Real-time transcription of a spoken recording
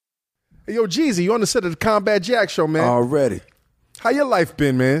Hey, yo, Jeezy, you on the set of the Combat Jack Show, man. Already. How your life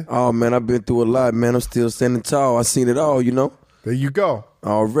been, man? Oh, man, I've been through a lot, man. I'm still standing tall. I seen it all, you know. There you go.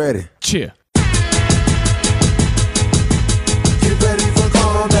 Already. Cheer. Get ready for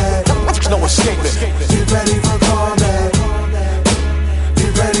combat. No escaping. Get ready for combat.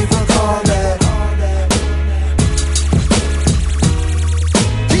 Get ready for combat.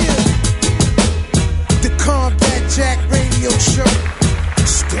 Yeah. The Combat Jack Radio Show.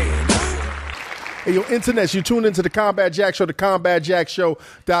 Stand up. Hey, yo, internet, you tune into the Combat Jack Show, the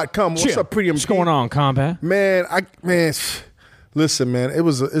CombatJackShow.com. What's up, Pretty? What's going on, Combat? Man, listen, man,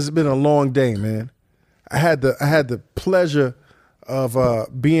 it's been a long day, man. I had the pleasure of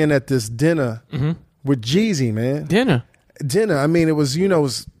being at this dinner with Jeezy, man. Dinner. I mean, it was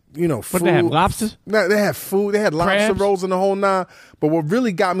food. What, they have lobsters? No, they had food. They had lobster Crabs? rolls and the whole nine. But what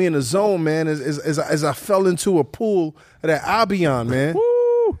really got me in the zone, man, is I fell into a pool of that Albion, man. Woo!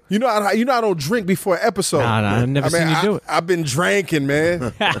 You know I don't drink before an episode. Nah, I've never seen you do it. I've been drinking,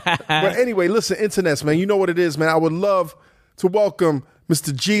 man. But anyway, listen, internets, man. You know what it is, man. I would love to welcome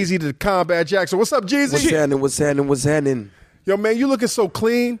Mr. Jeezy to the Combat Jack. So what's up, Jeezy? What's happening? Yo, man, you looking so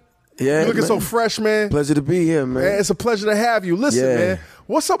clean. Yeah, You looking man. so fresh, man. Pleasure to be here, man. Man, it's a pleasure to have you. Listen, Yeah. man.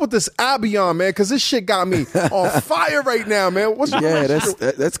 What's up with this Albion, man? Because this shit got me on fire right now, man. What's your Yeah,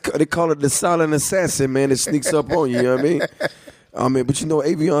 relationship? that's they call it the silent assassin, man. It sneaks up on you. You know what I mean? But you know,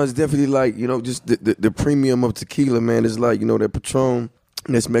 Avion is definitely like, you know, just the premium of tequila, man. It's like, you know, that Patron,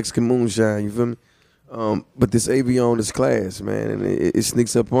 that's Mexican moonshine. You feel me? But this Avion is class, man, and it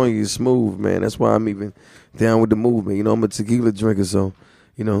sneaks up on you. It's smooth, man. That's why I'm even down with the movement. You know, I'm a tequila drinker, so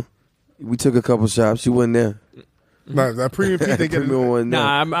you know, we took a couple shots. You wasn't there. Nah, that premium Pete, they get Premium wasn't there.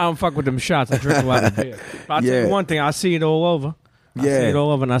 Nah, I don't fuck with them shots. I drink a lot of beer. But I'll tell Yeah. you one thing. I see it all over. I see it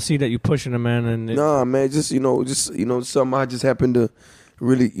all over, and I see that you're pushing them, man. And Nah, man, just something I just happened to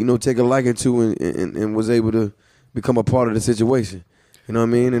really, you know, take a liking to and was able to become a part of the situation. You know what I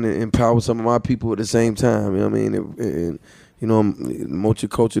mean? And empower some of my people at the same time. You know what I mean? And you know, I'm a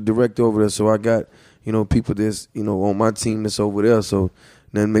multicultural director over there, so I got, you know, people that's, you know, on my team that's over there. So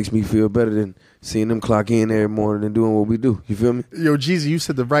that makes me feel better than seeing them clock in every morning and doing what we do. You feel me? Yo, Jeezy, you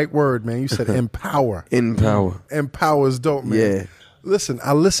said the right word, man. You said empower. Empower. Empower is dope, man. Yeah. Listen,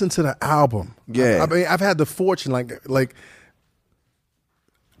 I listened to the album. Yeah. I mean, I've had the fortune, like,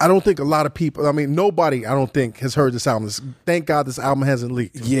 I don't think a lot of people, I mean, nobody, I don't think, has heard this album. Thank God this album hasn't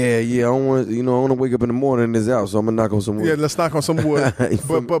leaked. Yeah. I don't want, you know, I want to wake up in the morning and it's out, so I'm gonna knock on some wood. Yeah, let's knock on some wood.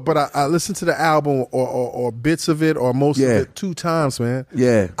 but I listened to the album or bits of it or most of it 2 times, man.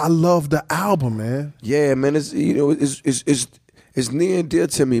 Yeah. I love the album, man. Yeah, man, it's, you know, it's near and dear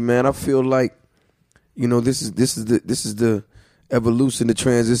to me, man. I feel like, you know, this is the evolution, the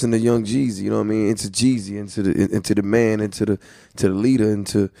transition of young Jeezy, you know what I mean, into Jeezy, into the man, into the leader,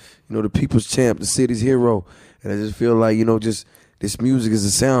 into, you know, the people's champ, the city's hero. And I just feel like, you know, just this music is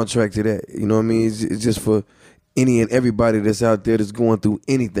a soundtrack to that. You know what I mean? It's just for any and everybody that's out there that's going through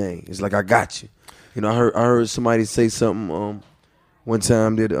anything. It's like, I got you. You know, I heard somebody say something one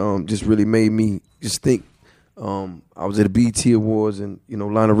time that just really made me just think. I was at the BET Awards and, you know,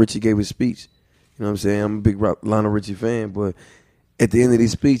 Lionel Richie gave his speech. You know what I'm saying? I'm a big Lionel Richie fan, but at the end of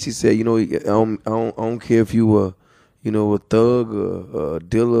his speech, he said, you know, I don't care if you were, you know, a thug or a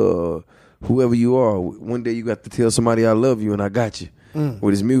dealer or whoever you are. One day you got to tell somebody I love you and I got you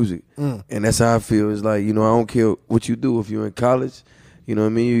with his music. And that's how I feel. It's like, you know, I don't care what you do. If you're in college, you know what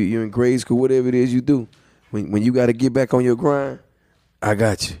I mean? You're in grade school, whatever it is you do. When you got to get back on your grind, I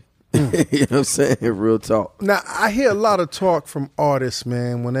got you. You know what I'm saying? Real talk. Now, I hear a lot of talk from artists,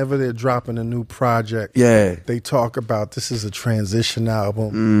 man, whenever they're dropping a new project. Yeah. They talk about this is a transition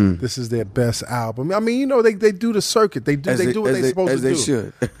album. This is their best album. I mean, you know, they do the circuit. They do what they're supposed to do. As they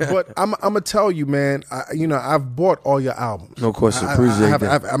should. But I'm going to tell you, man, I've bought all your albums. No question. Appreciate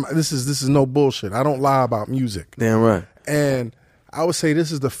that. This is no bullshit. I don't lie about music. Damn right. And I would say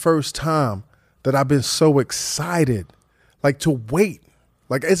this is the first time that I've been so excited, like, to wait.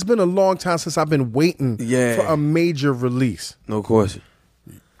 Like, it's been a long time since I've been waiting for a major release. No question.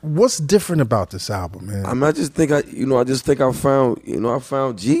 What's different about this album, man? I mean, I just think I found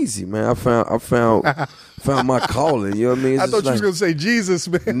Jeezy, man. I found my calling. You know what I mean? I thought you was gonna say Jesus,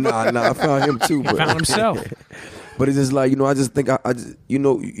 man. Nah, I found him too. But, found himself. But it's just like, you know, I just think I just, you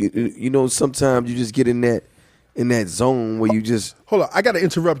know, sometimes you just get in that zone where you just. Hold on, I got to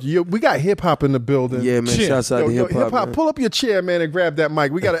interrupt you. We got hip hop in the building. Yeah, man. Shouts out to hip hop. Pull up your chair, man, and grab that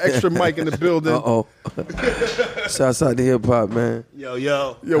mic. We got an extra mic in the building. Shouts out to hip hop, man.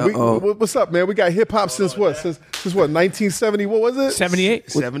 Yo, what's up, man? We got hip hop since what? Since what? 1970? What was it?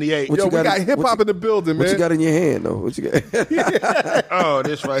 78. 78. Yo, we got hip hop in the building, man. What you got in your hand, though? What you got? Oh,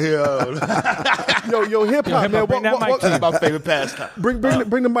 this right here. Yo, hip hop, man. bring that mic to That's my favorite pastime. Bring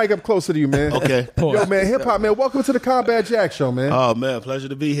the mic up closer to you, man. Okay. Yo, man, hip hop, man. Welcome to the Combat Jack Show, man. Oh man, pleasure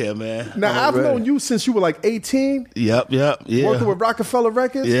to be here, man. Now I've known you since you were like 18. Yep, yeah. Working with Rockefeller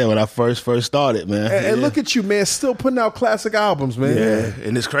Records. Yeah, when I first started, man. And look at you, man, still putting out classic albums, man. Yeah,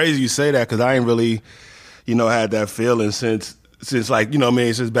 and it's crazy you say that because I ain't really, had that feeling since like,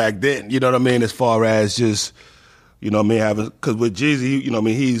 since back then. You know what I mean? As far as just, having, because with Jeezy,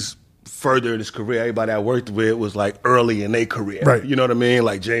 he's further in his career. Everybody I worked with was like early in their career. Right. You know what I mean?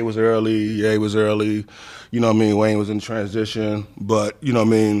 Like Jay was early, Ye was early, Wayne was in transition. But,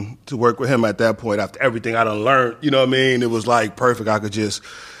 to work with him at that point after everything I done learned, it was like perfect. I could just,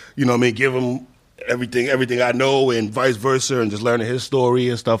 give him everything I know and vice versa, and just learning his story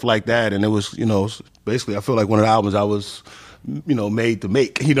and stuff like that. And it was, basically I feel like one of the albums I was, made to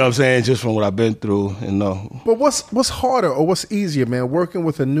make, you know what I'm saying, just from what I've been through. And But what's harder or what's easier, man, working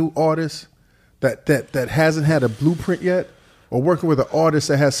with a new artist that hasn't had a blueprint yet, or working with an artist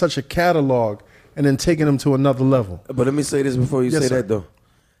that has such a catalog and then taking them to another level? But let me say this before you say sir. that, though.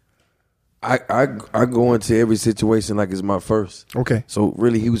 I go into every situation like it's my first. Okay. So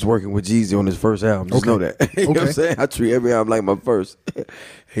really, he was working with Jeezy on his first album. Just know that. You know what I'm saying? I treat every album like my first.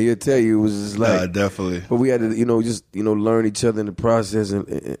 He'll tell you it was just like definitely. But we had to, just learn each other in the process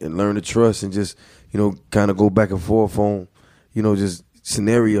and learn to trust and just kind of go back and forth on just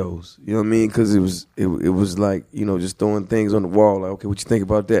scenarios. You know what I mean? Because it was like just throwing things on the wall. Like, okay, what you think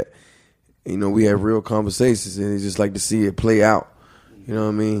about that? We had real conversations, and it's just like to see it play out. You know what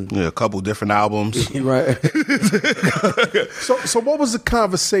I mean? Yeah, a couple different albums. Right. So what was the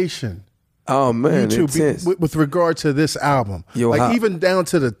conversation? Oh man, you two with regard to this album, Hop. Even down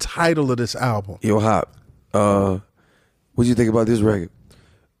to the title of this album. Yo, Hop, what you think about this record?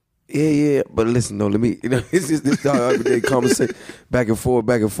 Yeah. But listen, though, let me. It's just this everyday conversation, back and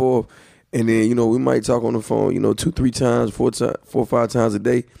forth, and then we might talk on the phone, 2-3 times, 4 or 5 times a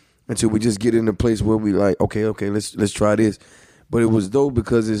day, until we just get in a place where we like, okay, let's try this. But it was dope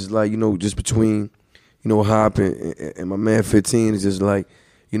because it's like, just between, Hop and my man 15, it's just like,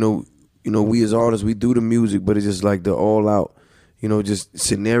 we as artists, we do the music, but it's just like the all out, just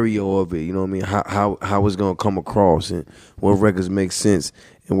scenario of it, you know what I mean? How it's going to come across and what records make sense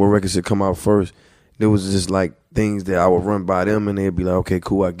and what records should come out first. There was just like things that I would run by them and they'd be like, okay,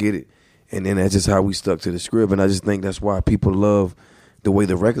 cool, I get it. And then that's just how we stuck to the script. And I just think that's why people love the way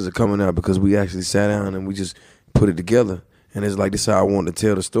the records are coming out, because we actually sat down and we just put it together. And it's like, this is how I want to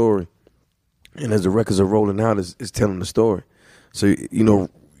tell the story. And as the records are rolling out, it's telling the story. So,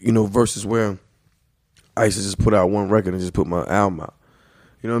 versus where I used to just put out one record and just put my album out.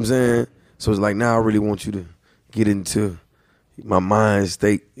 You know what I'm saying? So it's like, now I really want you to get into my mind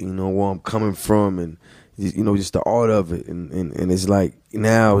state, where I'm coming from and, just the art of it. And it's like,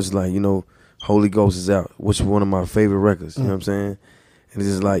 now it's like, Holy Ghost is out, which is one of my favorite records. You know what I'm saying? And it's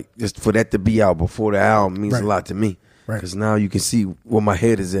just like, just for that to be out before the album means a lot to me. Because now you can see where my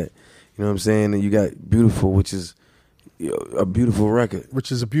head is at. You know what I'm saying? And you got Beautiful, which is a beautiful record. Which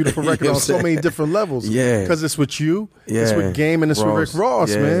is a beautiful record on so many different levels. Yeah. Because it's with you, it's with Game, and it's with Rick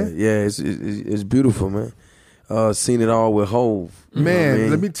Ross, man. Yeah, it's beautiful, man. Seen it all with Hove. Man,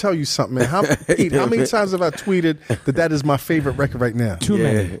 let me tell you something, man. How many times have I tweeted that is my favorite record right now? Too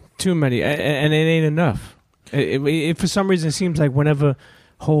many. And it ain't enough. It for some reason, it seems like whenever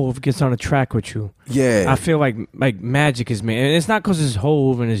Hove gets on a track with you, I feel like magic is made, and it's not because it's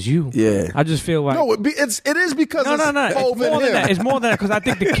Hove and it's you. Yeah, I just feel like it is because no. Hove it's more and than him. that. It's more than that because I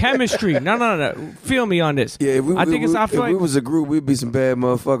think the chemistry. No. Feel me on this. Yeah, I feel if like we was a group, we'd be some bad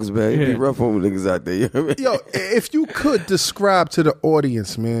motherfuckers, man. It'd be rough on niggas out there. You know what I mean? Yo, if you could describe to the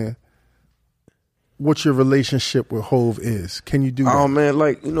audience, man, what your relationship with Hove is, can you do that? Oh man,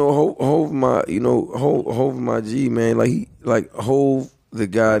 like Hove my G, man. Like Hove, the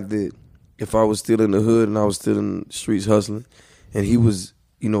guy that if I was still in the hood and I was still in the streets hustling, and he was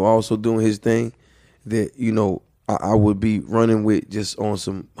also doing his thing, that I would be running with just on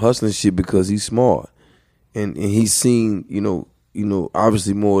some hustling shit because he's smart and he's seen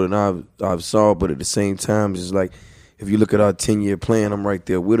obviously more than I've saw, but at the same time, it's like if you look at our 10-year plan, I'm right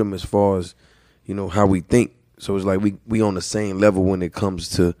there with him as far as how we think. So it's like we on the same level when it comes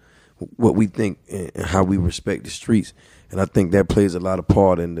to what we think and how we respect the streets. And I think that plays a lot of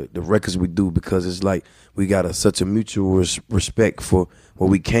part in the records we do, because it's like we got such a mutual respect for where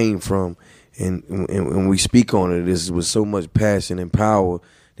we came from. And when we speak on it, it's with so much passion and power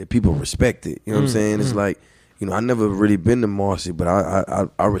that people respect it. You know what I'm saying? It's like, you know, I never really been to Marcy, but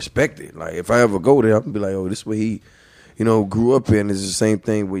I respect it. Like, if I ever go there, I'm gonna be like, oh, this is where he, you know, grew up in. It's the same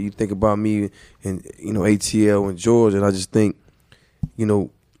thing where you think about me and, you know, ATL and George, and I just think, you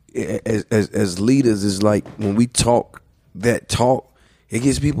know, as leaders, it's like when we talk that talk, it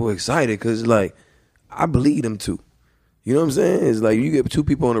gets people excited because, like, I believe them too. You know what I'm saying? It's like you get two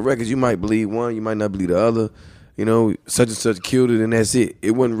people on the records, you might believe one, you might not believe the other. You know, such and such killed it, and that's it.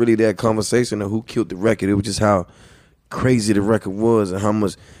 It wasn't really that conversation of who killed the record. It was just how crazy the record was and how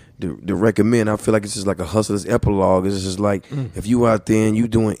much the record meant. I feel like it's just like a hustler's epilogue. It's just like if you out there and you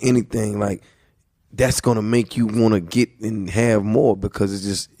doing anything, like, that's gonna make you want to get and have more because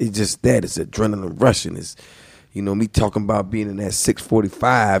it's just that. It's adrenaline rushing. It's, you know, me talking about being in that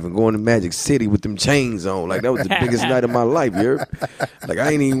 645 and going to Magic City with them chains on. Like, that was the biggest night of my life, you heard? Like,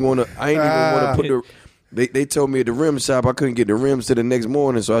 I ain't even wanna put the. They told me at the rim shop I couldn't get the rims to the next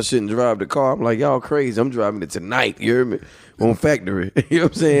morning, so I shouldn't drive the car. I'm like, y'all crazy. I'm driving it tonight. You hear me? On factory. You know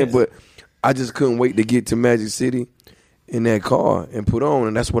what I'm saying? But I just couldn't wait to get to Magic City in that car and put on,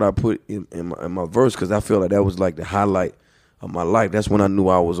 and that's what I put in my verse because I feel like that was like the highlight of my life. That's when I knew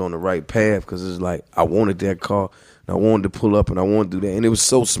I was on the right path because it's like I wanted that car and I wanted to pull up and I wanted to do that. And it was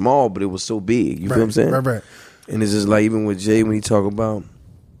so small, but it was so big. You feel what I'm saying? Right. And it's just like even with Jay when he talk about,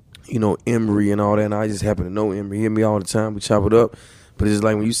 you know, Emery and all that, and I just happen to know Emery. He hear me all the time. We chop it up. But it's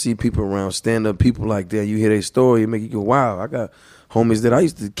like when you see people around, stand-up people like that, you hear their story, it make you go, wow, I got homies that I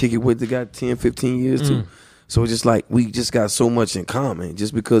used to kick it with that got 10, 15 years too. So it's just like we just got so much in common.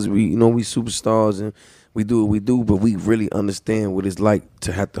 Just because we, you know, we superstars and we do what we do, but we really understand what it's like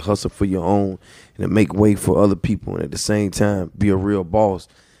to have to hustle for your own and to make way for other people and at the same time be a real boss.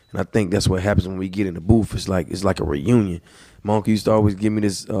 And I think that's what happens when we get in the booth. It's like a reunion. My uncle used to always give me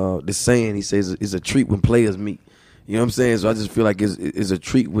this saying. He says it's a treat when players meet. You know what I'm saying? So I just feel like it's a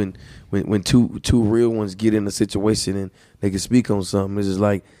treat when two real ones get in a situation and they can speak on something. It's just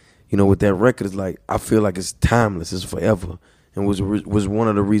like, you know, with that record, it's like I feel like it's timeless. It's forever, and was one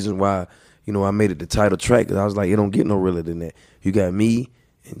of the reasons why, you know, I made it the title track. Cause I was like, it don't get no realer than that. You got me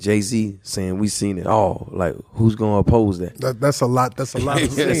and Jay-Z saying we seen it all. Like, who's gonna oppose that? That's a lot. That's a lot.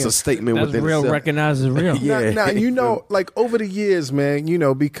 It's a statement That's within real. itself. Recognized as real. Yeah. Now, you know, like over the years, man, you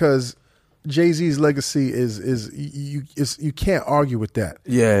know, because Jay-Z's legacy is you can't argue with that.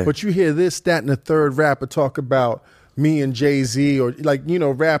 Yeah. But you hear this, that, and the third rapper talk about me and Jay-Z, or like, you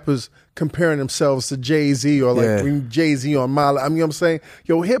know, rappers comparing themselves to Jay-Z, or like Jay-Z on my. I mean, you know what I'm saying,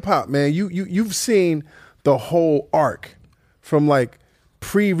 yo, hip hop, man, you've seen the whole arc from like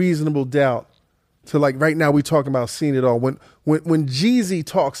pre-Reasonable Doubt to like right now we talking about seeing it all. When Jeezy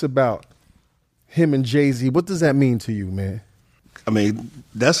talks about him and Jay-Z, what does that mean to you, man? I mean,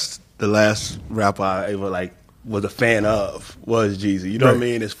 that's the last rapper I ever like was a fan of was Jeezy. You know what I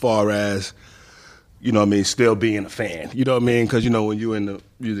mean? As far as, you know what I mean, still being a fan. You know what I mean? Because, you know, when you're in the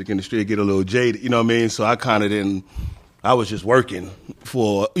music industry, you get a little jaded. You know what I mean? So I kind of didn't. I was just working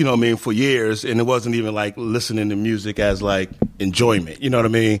for, you know what I mean, for years, and it wasn't even like listening to music as like enjoyment. You know what I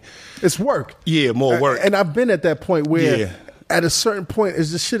mean? It's work. Yeah, more work. And I've been at that point where at a certain point,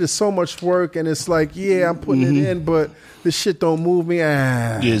 it's this shit is so much work, and it's like, yeah, I'm putting it in, but this shit don't move me.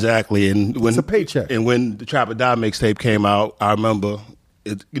 Yeah, exactly. And when it's a paycheck. And when the Trap or Die mixtape came out, I remember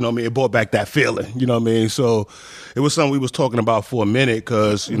it, you know what I mean, it brought back that feeling. You know what I mean? So it was something we was talking about for a minute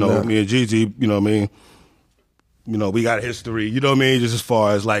because, you know, me and Jeezy, you know what I mean, you know, we got a history, you know what I mean, just as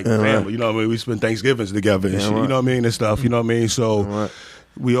far as like family, you know what I mean, we spend Thanksgivings together and shit, you know what I mean, and stuff, you know what I mean, so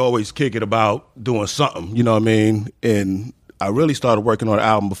we always kick it about doing something, you know what I mean, and I really started working on the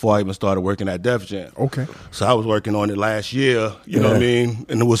album before I even started working at Def Jam. Okay. So I was working on it last year, you know what I mean,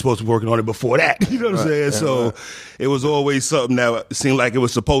 and I was supposed to be working on it before that, you know what I'm saying, so it was always something that seemed like it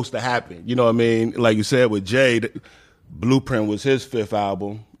was supposed to happen, you know what I mean, like you said with Jay, Blueprint was his 5th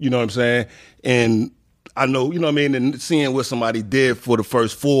album, you know what I'm saying, and I know, you know what I mean, and seeing what somebody did for the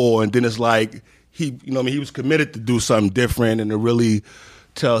first 4, and then it's like he, you know what I mean, he was committed to do something different and to really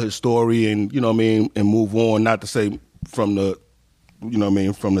tell his story and, you know what I mean, and move on, not to say from the, you know what I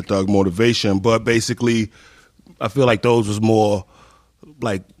mean, from the Thug Motivation, but basically I feel like those was more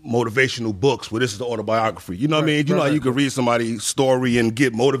like motivational books where this is the autobiography. You know what I mean? You know how you could read somebody's story and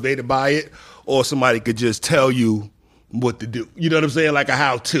get motivated by it, or somebody could just tell you what to do. You know what I'm saying? Like a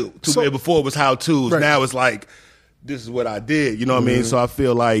how-to. So, before it was how-tos. Now it's like, this is what I did. You know what I mean? So I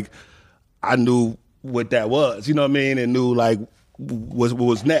feel like I knew what that was. You know what I mean? And knew like what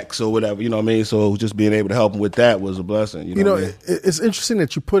was next or whatever. You know what I mean? So just being able to help him with that was a blessing. You know what I mean? It's interesting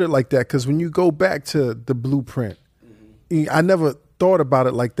that you put it like that, because when you go back to the Blueprint, I never thought about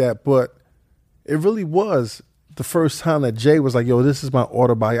it like that, but it really was the first time that Jay was like, yo, this is my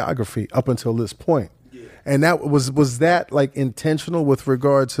autobiography up until this point. And that was that like intentional with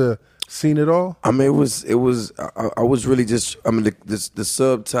regard to Seen It All? I mean, I was really just, I mean, the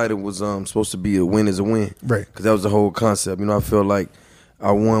subtitle was supposed to be a win is a win. Right. Because that was the whole concept. You know, I feel like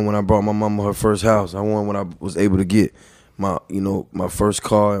I won when I brought my mama her first house. I won when I was able to get my first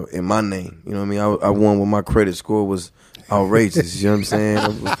car in my name. You know what I mean? I won when my credit score was outrageous. You know what I'm saying? I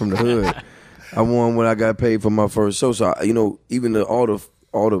was from the hood. I won when I got paid for my first show. So even all the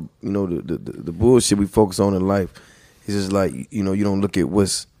the bullshit we focus on in life, it's just like you don't look at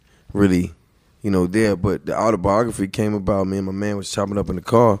what's really there. But the autobiography came about. Me and my man was chopping up in the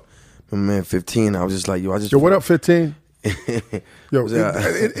car. My man 15. I was just like, yo, what up, 15? Yo,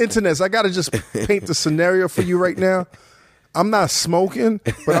 internets, I gotta just paint the scenario for you right now. I'm not smoking,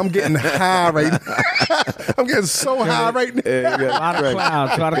 but I'm getting high right now. I'm getting so high right now.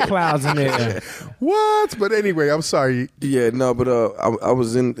 A lot of clouds in there. What? But anyway, I'm sorry. Yeah, no, but I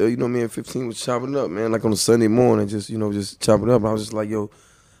was in, me and 15 was chopping up, man, like on a Sunday morning, just chopping up. And I was just like, yo,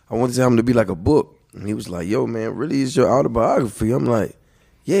 I wanted him to be like a book. And he was like, yo, man, really is your autobiography? I'm like,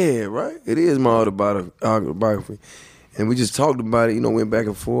 yeah, right? It is my autobiography. And we just talked about it, went back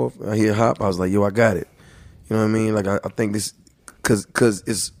and forth. I hear Hop, I was like, yo, I got it. You know what I mean? Like, I think this, because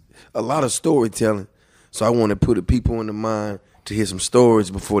it's a lot of storytelling. So I want to put the people in the mind to hear some stories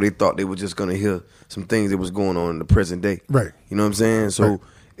before they thought they were just going to hear some things that was going on in the present day. Right. You know what I'm saying? So right.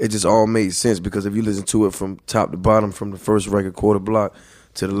 It just all made sense because if you listen to it from top to bottom, from the first record, Quarter Block,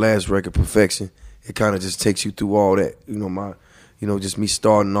 to the last record, Perfection, it kind of just takes you through all that. Just me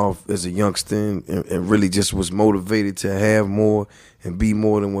starting off as a youngster and really just was motivated to have more and be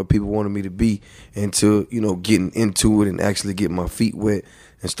more than what people wanted me to be, and to, getting into it and actually getting my feet wet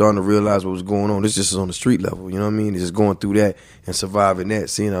and starting to realize what was going on. This just is on the street level, you know what I mean? Just going through that and surviving that,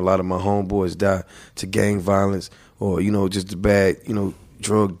 seeing a lot of my homeboys die to gang violence or, just the bad,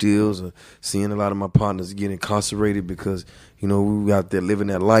 drug deals, or seeing a lot of my partners get incarcerated because, we were out there living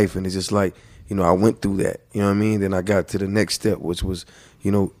that life, and it's just like, I went through that, you know what I mean? Then I got to the next step, which was,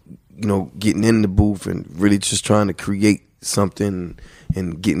 getting in the booth and really just trying to create something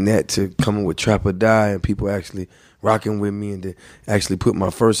and getting that to coming with Trap or Die and people actually rocking with me, and to actually put my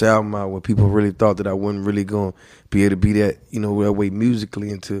first album out where people really thought that I wasn't really going to be able to be that, that way musically,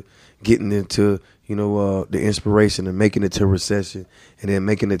 into getting into, the inspiration and making it to Recession and then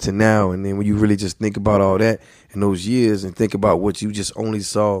making it to now. And then when you really just think about all that in those years and think about what you just only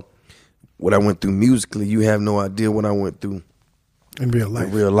saw, what I went through musically, you have no idea what I went through in real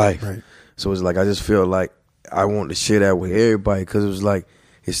life. Right. So it's like, I just feel like I want to share that with everybody because it was like,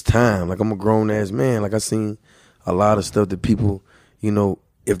 it's time. Like, I'm a grown ass man. Like, I seen a lot of stuff that people,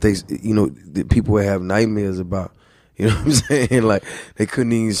 if they, that people would have nightmares about. You know what I'm saying? Like, they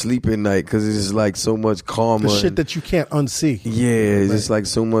couldn't even sleep at night because it's just like so much karma. The shit that you can't unsee. Yeah, it's just like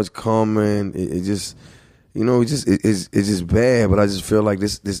so much karma, and it just, it's just bad. But I just feel like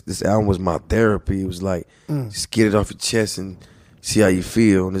this album was my therapy. It was like, just get it off your chest and see how you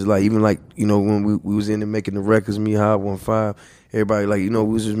feel. And it's like, even like, when we was in there making the records, me, Hot 1-5, everybody like, we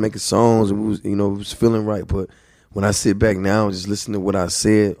was just making songs and we was, it was feeling right. But when I sit back now and just listen to what I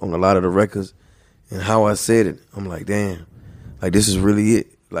said on a lot of the records and how I said it, I'm like, damn, like, this is really it.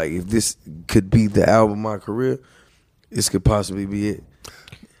 Like, if this could be the album of my career, this could possibly be it.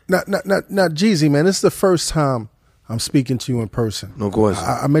 Now, Jeezy, man, this is the first time I'm speaking to you in person. No question.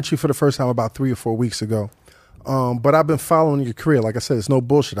 I met you for the first time about 3 or 4 weeks ago. But I've been following your career. Like I said, it's no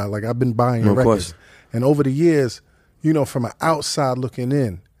bullshit. I've been buying your records. And over the years, from an outside looking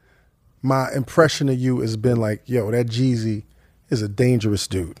in, my impression of you has been like, yo, that Jeezy is a dangerous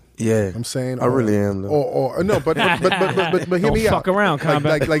dude. Yeah, I'm saying, I really am. Though. Or no, but hear me out. Fuck around,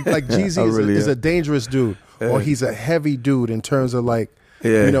 like Jeezy is a dangerous dude, or he's a heavy dude in terms of like,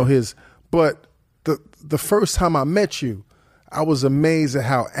 his. But the first time I met you, I was amazed at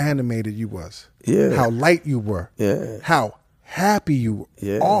how animated you was. Yeah, how light you were. Yeah, how happy you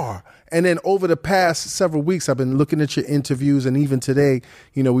are. And then over the past several weeks, I've been looking at your interviews, and even today,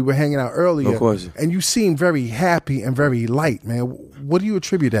 we were hanging out earlier. Of course. And you seem very happy and very light, man. What do you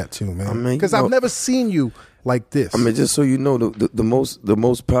attribute that to, man? I mean, because I've never seen you like this. I mean, just so you know, the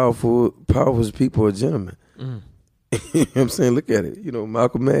most powerful people are gentlemen. You know what I'm saying? Look at it.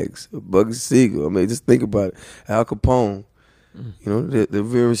 Malcolm X, Bugsy Siegel. I mean, just think about it. Al Capone. They're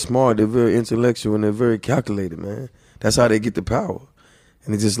very smart. They're very intellectual, and they're very calculated, man. That's how they get the power.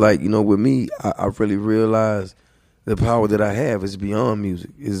 And it's just like, with me, I really realized the power that I have is beyond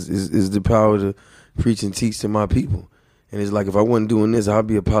music. Is the power to preach and teach to my people. And it's like, if I wasn't doing this, I'd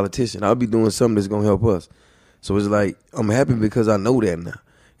be a politician. I'd be doing something that's going to help us. So it's like, I'm happy because I know that now.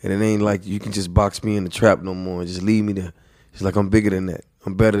 And it ain't like you can just box me in the trap no more and just leave me there. It's like, I'm bigger than that.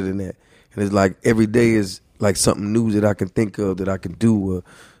 I'm better than that. And it's like every day is like something new that I can think of, that I can do.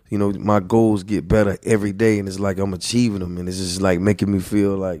 You know, my goals get better every day, and it's like I'm achieving them, and it's just like making me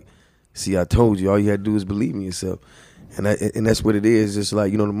feel like, see, I told you, all you had to do is believe in yourself. And that's what it is. It's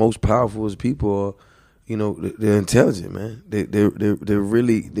like, you know, the most powerful people are, you know, they're intelligent, man. They're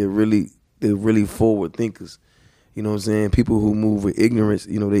really forward thinkers. You know what I'm saying? People who move with ignorance,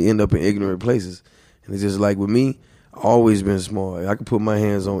 you know, they end up in ignorant places. And it's just like with me, I've always been smart. I can put my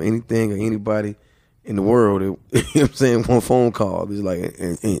hands on anything or anybody in the world. You know what I'm saying? One phone call. It's like,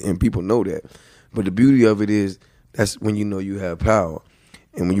 and people know that. But the beauty of it is, that's when you know you have power.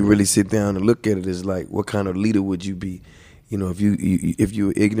 And when you really sit down and look at it, it's like, what kind of leader would you be? You know, if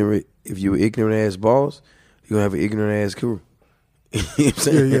you're ignorant ass boss, you're gonna have an ignorant ass crew. You know what I'm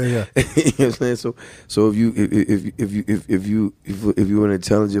saying? Yeah. You know what I'm saying? So if you're an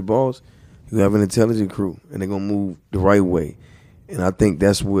intelligent boss, you have an intelligent crew, and they're gonna move the right way. And I think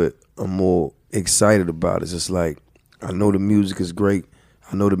that's what I'm more excited about. It's just like, I know the music is great,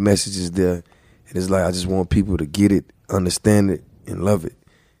 I know the message is there, and it's like I just want people to get it, understand it, and love it.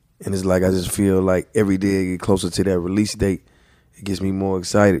 And it's like I just feel like every day I get closer to that release date, it gets me more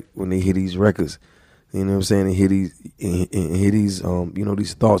excited when they hear these records. You know what I'm saying? And hear these you know,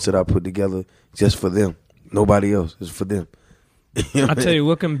 these thoughts that I put together just for them. Nobody else. It's for them. You know I tell you,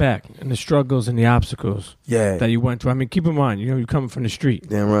 looking back and the struggles and the obstacles that you went through. I mean, keep in mind, you know, you're coming from the street.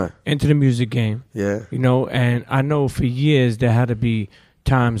 Damn right. Into the music game. Yeah. You know, and I know for years there had to be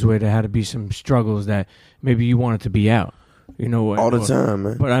times where there had to be some struggles that maybe you wanted to be out. You know, all the time,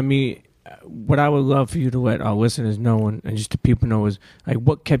 man. But I mean, what I would love for you to let our listeners know and just the people know is like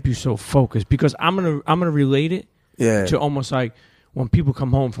what kept you so focused. Because I'm gonna relate it to almost like when people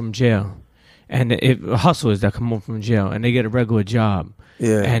come home from jail, and hustlers that come home from jail and they get a regular job.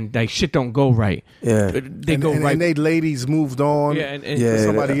 Yeah. And like shit don't go right. Yeah. They go right. And they ladies moved on. Yeah. And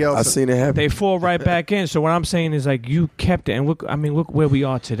somebody else. I seen it happen. They fall right back in. So what I'm saying is like you kept it, and look where we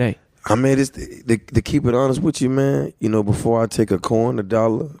are today. I mean, it's to keep it honest with you, man. You know, before I take a coin, a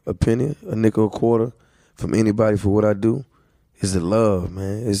dollar, a penny, a nickel, a quarter from anybody for what I do, is the love,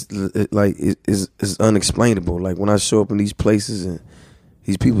 man. It's unexplainable. Like when I show up in these places and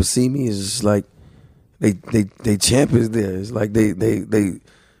these people see me, it's just like they champ is there. It's like they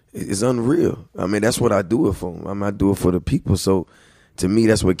it's unreal. I mean, that's what I do it for. I do it for the people. So to me,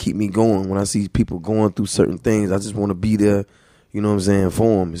 that's what keep me going. When I see people going through certain things, I just want to be there. You know what I'm saying,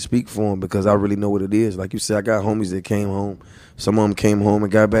 for them and speak for them, because I really know what it is. Like you said, I got homies that came home. Some of them came home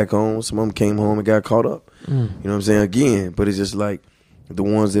and got back home. Some of them came home and got caught up. You know what I'm saying? Again, but it's just like the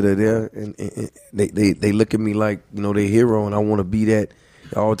ones that are there, and they look at me like, you know, they're hero, and I want to be that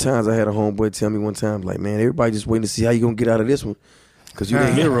at all times. I had a homeboy tell me one time, like, man, everybody just waiting to see how you going to get out of this one. Because you're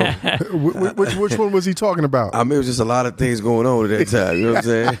the hero. Which one was he talking about? I mean, it was just a lot of things going on at that time. You know what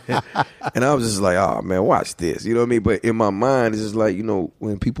I'm saying? And I was just like, oh, man, watch this. You know what I mean? But in my mind, it's just like, you know,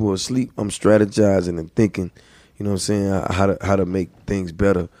 when people are asleep, I'm strategizing and thinking, you know what I'm saying, how to make things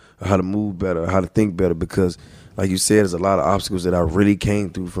better, or how to move better, or how to think better. Because, like you said, there's a lot of obstacles that I really came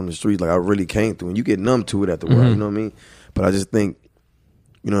through from the streets. Like, I really came through. And you get numb to it after a while, you know what I mean? But I just think,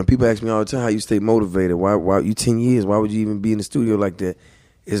 you know, people ask me all the time, how you stay motivated? Why you 10 years? Why would you even be in the studio like that?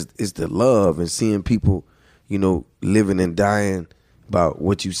 It's the love and seeing people, you know, living and dying about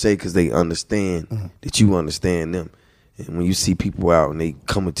what you say because they understand that you understand them. And when you see people out and they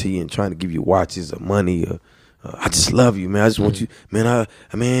coming to you and trying to give you watches or money or I just love you, man. I just want you, man. I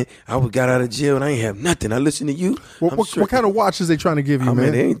got out of jail and I ain't have nothing. I listen to you. What kind of watches they trying to give you, man?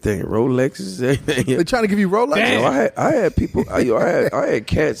 I mean, anything, Rolexes, anything. They trying to give you Rolexes? You know, I had people, I had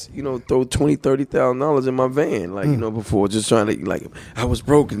cats, you know, throw $20,000-$30,000 in my van, like you know, before, just trying to, like, I was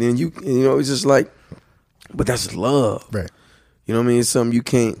broke, and then you know, it's just like, but that's love, right? You know what I mean? It's something you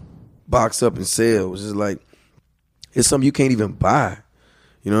can't box up and sell. It's just like, it's something you can't even buy.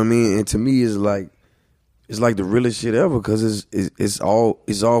 You know what I mean? And to me, it's like the realest shit ever, because it's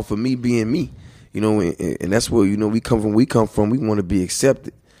all for me being me, you know, and that's where, you know, we come from. We want to be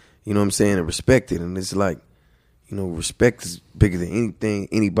accepted, you know what I'm saying, and respected. And it's like, you know, respect is bigger than anything,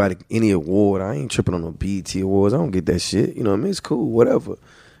 anybody, any award. I ain't tripping on no BET awards. I don't get that shit. You know what I mean? It's cool, whatever.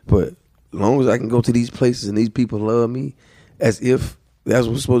 But as long as I can go to these places and these people love me as if that's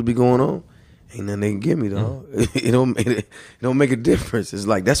what's supposed to be going on, ain't nothing they can give me, dog. It don't make a difference. It's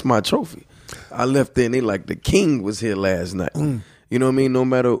like, that's my trophy. I left there and they like, the king was here last night. You know what I mean? No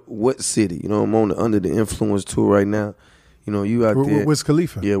matter what city. You know, I'm on the Under the Influence tour right now. You know, you out there. Wiz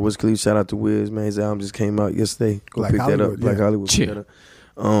Khalifa. Yeah, Wiz Khalifa. Shout out to Wiz, man. His album just came out yesterday. Go Black pick Hollywood, that up. Black Hollywood. Pick that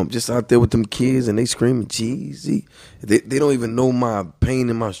up. Just out there with them kids and they screaming Jeezy. They don't even know my pain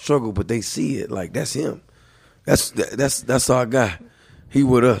and my struggle, but they see it. Like, that's him. That's our guy. He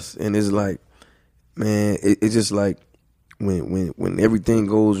with us, and it's like, man, it's just like when everything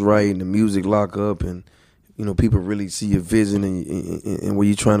goes right and the music lock up, and you know people really see your vision and where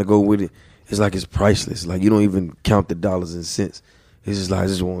you're trying to go with it. It's like it's priceless. Like you don't even count the dollars and cents. It's just like I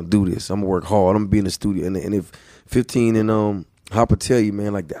just want to do this. I'm gonna work hard. I'm gonna be in the studio, and if 15 and Hopper tell you,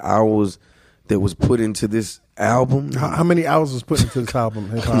 man, like the hours that was put into this album. How many hours was put into this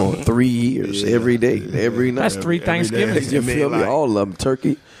album? Come on, 3 years, every day, every night. That's 3 Thanksgivings. You feel me? All of them,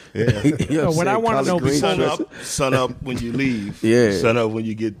 turkey. Yeah. You know what I want to know sun up when you leave. Yeah. Sun up when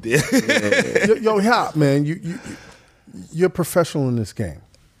you get there. Yo, Hop, man, you're professional in this game.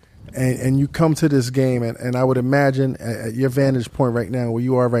 And you come to this game, and I would imagine at your vantage point right now, where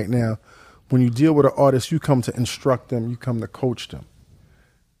you are right now, when you deal with an artist, you come to instruct them, you come to coach them.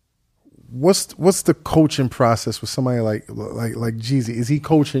 What's the coaching process with somebody like Jeezy? Is he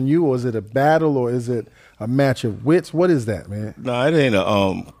coaching you, or is it a battle, or is it a match of wits? What is that, man? No, it ain't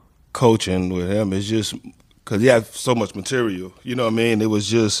a coaching with him. It's just because he had so much material. You know what I mean? It was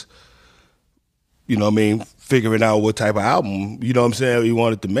just, you know what I mean, figuring out what type of album, you know what I'm saying, he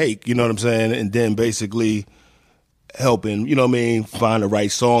wanted to make, you know what I'm saying, and then basically helping, you know what I mean, find the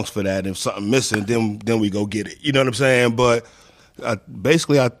right songs for that. And if something missing, then we go get it. You know what I'm saying? But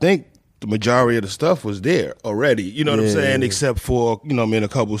basically, I think the majority of the stuff was there already, you know what I'm saying, except for, you know what I mean, a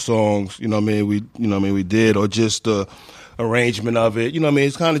couple songs, you know what I mean, we did, or just the arrangement of it. You know what I mean?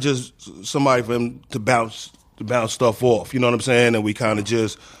 It's kind of just somebody for him to bounce stuff off, you know what I'm saying? And we kind of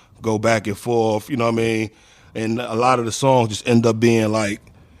just go back and forth, you know what I mean? And a lot of the songs just end up being like,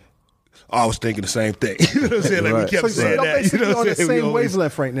 I was thinking the same thing. You know what I'm saying? Like, we kept saying that. You know what on I'm the saying? same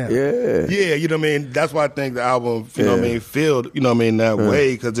wavelength right now. Yeah. Yeah, you know what I mean? That's why I think the album, you know what I mean, felt, you know what I mean, that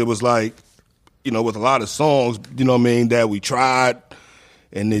way, because it was like, you know, with a lot of songs, you know what I mean, that we tried,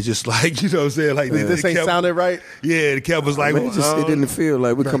 and it's just like, you know what I'm saying? Like, this ain't sounded right? Yeah, the Kev was like, it didn't feel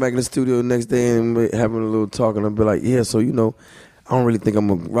like we come back in the studio the next day and we're having a little talk, and I'll be like, yeah, so, you know, I don't really think I'm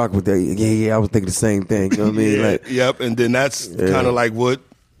going to rock with that. Yeah, I was thinking the same thing. You know what I mean? Yeah, like, yep, and then that's kind of like what,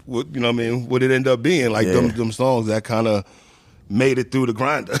 you know what I mean, what it ended up being. Like, them songs that kind of made it through the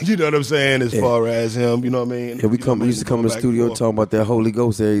grinder. You know what I'm saying? As far as him, you know what I mean? Yeah, we used to come in the studio talking about that Holy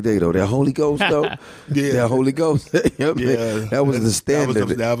Ghost every day, though. That Holy Ghost, though. That Holy Ghost. That was the standard.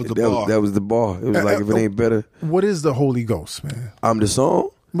 That was the bar. That was the bar. It was like, if it ain't better. What is the Holy Ghost, man? I'm the song?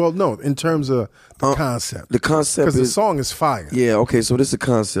 Well, no, in terms of the concept. The concept is... Because the song is fire. Yeah, okay, so this is a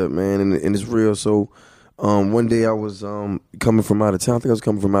concept, man, and it's real. So one day I was coming from out of town. I think I was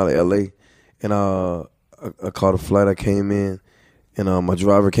coming from out of L.A., and I caught a flight. I came in, and my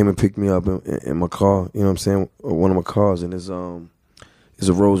driver came and picked me up in my car. You know what I'm saying? One of my cars, and it's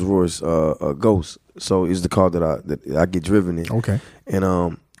a Rolls Royce Ghost. So it's the car that I get driven in. Okay.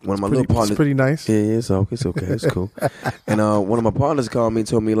 And one of my little partners. It's pretty nice. Yeah, it's okay. It's cool. And one of my partners called me and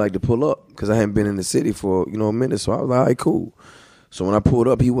told me like to pull up because I hadn't been in the city for a minute. So I was like, all right, cool. So when I pulled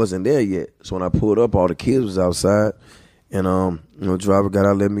up, he wasn't there yet. So when I pulled up, all the kids was outside. And, driver got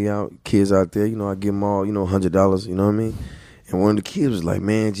out, let me out, kids out there, I give them all, $100, you know what I mean? And one of the kids was like,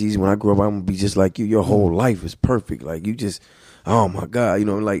 man, geez, when I grow up, I'm going to be just like you. Your whole life is perfect. Like, you just, oh, my God,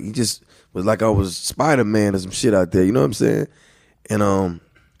 like, he just was like I was Spider-Man or some shit out there, you know what I'm saying? And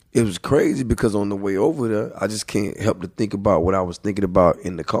it was crazy because on the way over there, I just can't help to think about what I was thinking about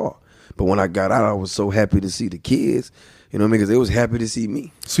in the car. But when I got out, I was so happy to see the kids. You know what I mean? Because they was happy to see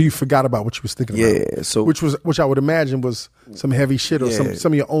me. So you forgot about what you was thinking about. Yeah. So which I would imagine was some heavy shit or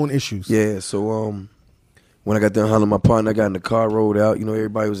some of your own issues. Yeah. So when I got done hollering my partner, I got in the car, rolled out.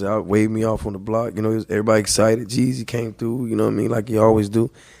 Everybody was out, waved me off on the block. Everybody excited. Jeezy came through. You know what I mean? Like you always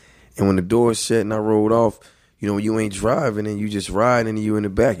do. And when the door shut and I rolled off, when you ain't driving and you just ride and you in the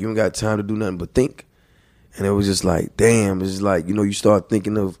back, you ain't got time to do nothing but think. And it was just like, damn. It's like you start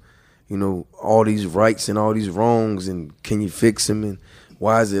thinking of. All these rights and all these wrongs, and can you fix them, and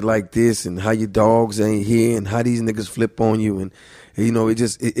why is it like this, and how your dogs ain't here, and how these niggas flip on you, and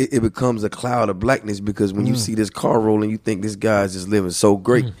it becomes a cloud of blackness because when you see this car rolling, you think this guy's just living so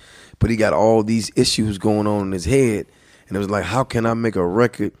great, but he got all these issues going on in his head, and it was like, how can I make a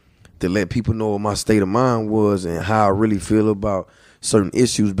record to let people know what my state of mind was and how I really feel about certain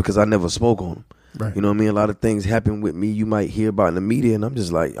issues because I never spoke on them. Right. You know what I mean? A lot of things happen with me you might hear about in the media, and I'm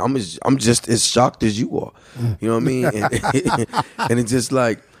just like, I'm just as shocked as you are. You know what I mean? And it's just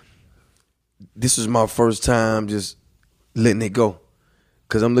like, this is my first time just letting it go.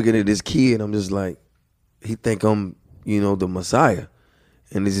 Because I'm looking at this kid, I'm just like, he think I'm, the Messiah.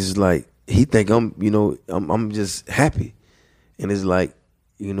 And it's just like, he think I'm, I'm just happy. And it's like,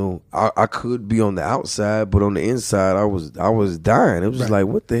 I could be on the outside, but on the inside, I was dying. It was just like,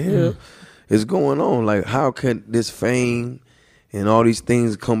 what the hell? Is going on? Like, how can this fame and all these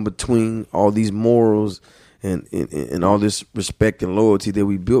things come between all these morals and all this respect and loyalty that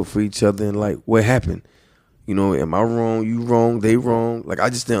we built for each other. And like, what happened? You know, am I wrong? You wrong? They wrong? Like, I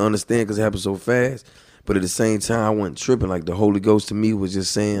just didn't understand because it happened so fast. But at the same time, I wasn't tripping. Like, the Holy Ghost to me was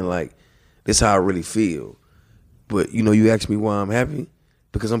just saying, like, this is how I really feel. But, you know, you ask me why I'm happy?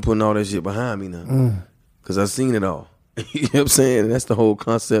 Because I'm putting all that shit behind me now. Because I've seen it all. You know what I'm saying? And that's the whole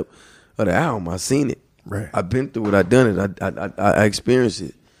concept of the album. I seen it. Right. I've been through it. I done it. I experienced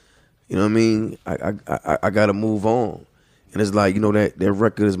it. You know what I mean? I got to move on. And it's like, you know, that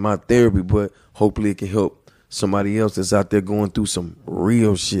record is my therapy, but hopefully it can help somebody else that's out there going through some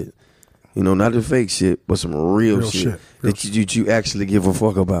real shit. You know, not the fake shit, but some real shit that you actually give a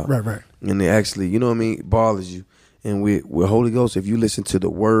fuck about. Right. And they actually, you know what I mean, bothers you. And with Holy Ghost, if you listen to the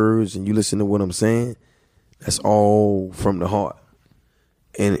words and you listen to what I'm saying, that's all from the heart.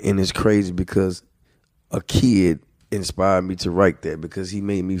 And it's crazy because a kid inspired me to write that because he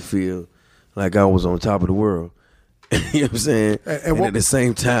made me feel like I was on top of the world. You know what I'm saying? And at the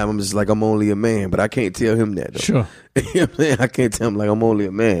same time, I'm just like, I'm only a man, but I can't tell him that, though. Sure. You know what I'm saying? I can't tell him like I'm only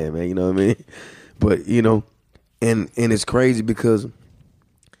a man, you know what I mean? But, you know, and it's crazy because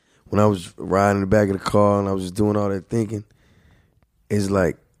when I was riding in the back of the car and I was just doing all that thinking, it's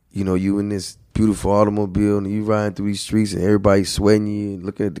like, you know, you in this beautiful automobile and you riding through these streets and everybody's sweating you and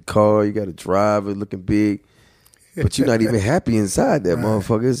looking at the car, you got a driver looking big, but you're not even happy inside that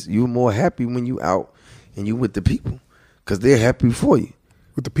motherfuckers. You're more happy when you out and you with the people because they're happy for you.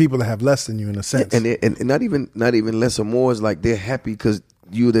 With the people that have less than you in a sense. And not even less or more. It's like they're happy because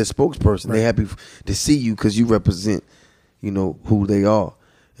you're their spokesperson. Right. They're happy to see you because you represent, you know, who they are.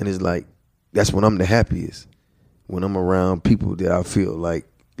 And it's like, that's when I'm the happiest. When I'm around people that I feel like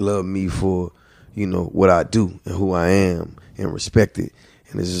love me for, you know, what I do and who I am and respect it.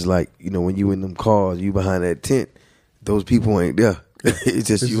 And it's just like, you know, when you in them cars, you behind that tent, those people ain't there. It's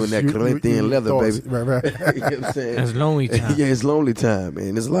just you in that Corinthian leather, baby. Right. You know what I'm saying? It's lonely time. Yeah, it's lonely time,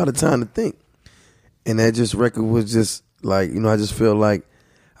 man. There's a lot of time to think. And that just record was just like, you know, I just feel like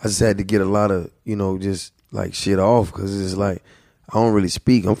I just had to get a lot of, you know, just like shit off because it's like, I don't really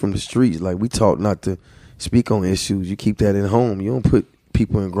speak. I'm from the streets. Like, we taught not to speak on issues. You keep that at home. You don't put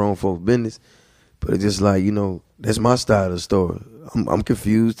people in grown folks' business. But it's just like, you know, that's my style of the story. I'm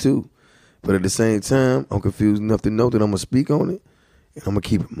confused too. But at the same time, I'm confused enough to know that I'm going to speak on it. And I'm going to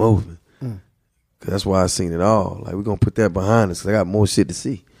keep it moving. Cause that's why I seen it all. Like, we're going to put that behind us because I got more shit to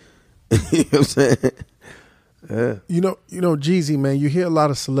see. You know what I'm saying? Yeah. You know, Jeezy, man, you hear a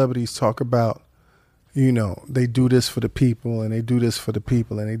lot of celebrities talk about, you know, they do this for the people and they do this for the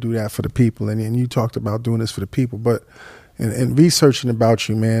people and they do that for the people. And you talked about doing this for the people. But in researching about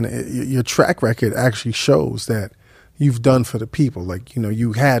you, man, your track record actually shows that you've done for the people. Like, you know,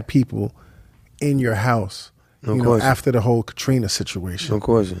 you had people in your house. No question. After the whole Katrina situation. No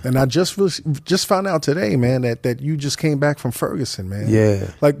question. And I just found out today, man, that you just came back from Ferguson, man. Yeah.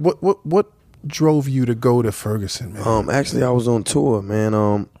 Like, what drove you to go to Ferguson, man? Actually, I was on tour, man.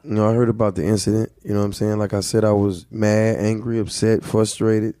 You know, I heard about the incident. You know what I'm saying? Like I said, I was mad, angry, upset,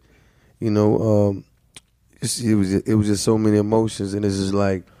 frustrated. You know, it was just so many emotions, and it's just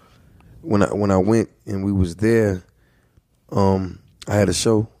like when I went and we was there, I had a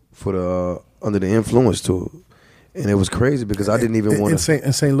show for the Under the Influence tour. And it was crazy because I didn't even want to...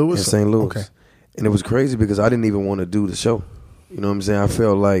 In St. Louis? In St. Louis. Okay. And it was crazy because I didn't even want to do the show. You know what I'm saying? I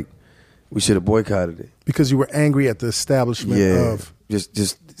felt like we should have boycotted it. Because you were angry at the establishment of...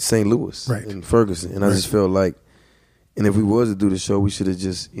 just St. Louis and Ferguson. And I just felt like... And if we was to do the show, we should have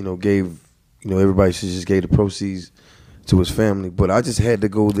just, you know, everybody should just gave the proceeds to his family. But I just had to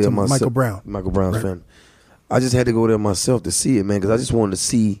go there myself. Michael Brown's family. I just had to go there myself to see it, man, because I just wanted to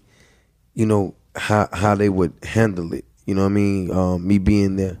see, you know, how they would handle it, you know what I mean? Me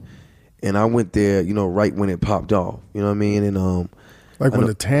being there, and I went there, you know, right when it popped off, you know what I mean? And like when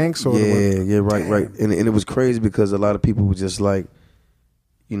the tanks, or right. And it was crazy because a lot of people were just like,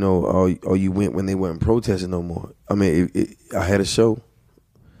 you know, you went when they weren't protesting no more. I mean, I had a show,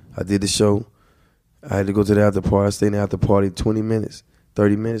 I did the show, I had to go to the after party. I stayed in the after party 20 minutes,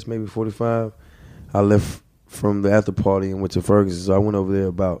 30 minutes, maybe 45. I left from the after party and went to Ferguson, so I went over there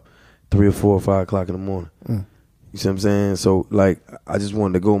about 3 or 4 or 5 o'clock in the morning. You see what I'm saying? So, like, I just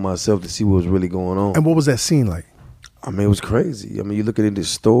wanted to go myself to see what was really going on. And what was that scene like? I mean, it was crazy. I mean, you're looking at this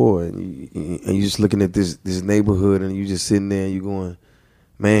store and you're just looking at this neighborhood and you just sitting there and you're going,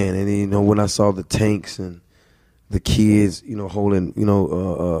 man. And then, you know, when I saw the tanks and the kids, you know, holding, you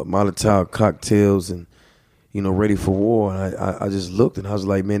know, Molotov cocktails and, you know, ready for war, and I just looked and I was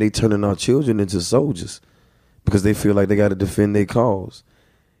like, man, they turning our children into soldiers because they feel like they got to defend their cause.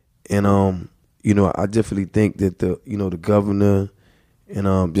 And, I definitely think that the governor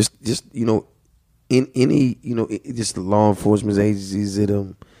and just in any just the law enforcement agencies that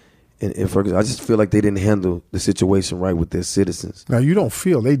in Ferguson, I just feel like they didn't handle the situation right with their citizens. Now you don't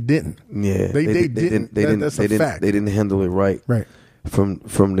feel they didn't. Yeah, they didn't. That's a fact. They didn't handle it right. Right. From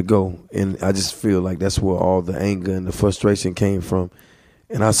the go, and I just feel like that's where all the anger and the frustration came from,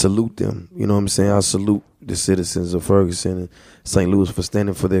 and I salute them. You know what I'm saying? I salute the citizens of Ferguson and St. Louis for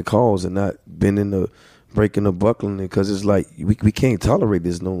standing for their cause and not bending the breaking the buckling, because it's like we can't tolerate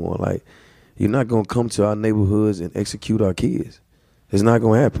this no more. Like, you're not gonna come to our neighborhoods and execute our kids. It's not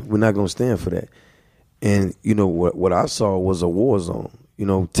gonna happen. We're not gonna stand for that. And what I saw was a war zone.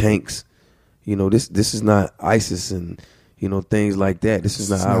 Tanks. This is not ISIS and things like that. This is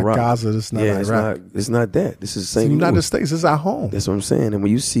not Iraq. Gaza. This is not Iraq. It's not that. This is St. Louis. The United States is our home. That's what I'm saying. And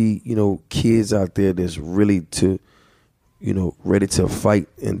when you see, kids out there that's really ready to fight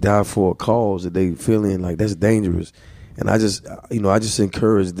and die for a cause that they feeling like that's dangerous. And I just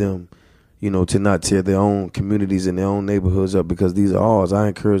encourage them, to not tear their own communities and their own neighborhoods up, because these are ours. I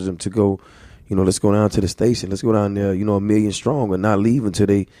encourage them to go, let's go down to the station. Let's go down there, 1 million strong, and not leave until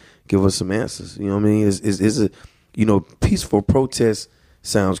they give us some answers. You know what I mean? It's a peaceful protest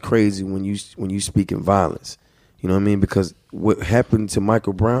sounds crazy when you speak in violence. You know what I mean? Because what happened to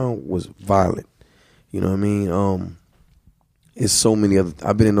Michael Brown was violent. You know what I mean? It's so many other.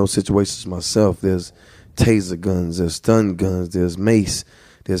 I've been in those situations myself. There's taser guns, there's stun guns, there's mace,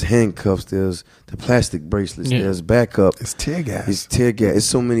 there's handcuffs, there's the plastic bracelets, there's backup. It's tear gas. It's tear gas. It's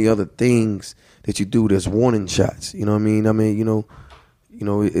so many other things that you do. There's warning shots. You know what I mean?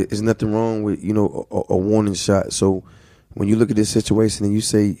 It's nothing wrong with, a warning shot. So when you look at this situation and you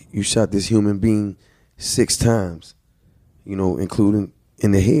say you shot this human being 6 times, including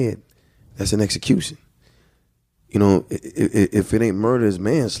in the head, that's an execution. If it ain't murder, it's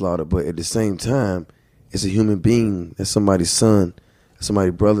manslaughter. But at the same time, it's a human being. That's somebody's son,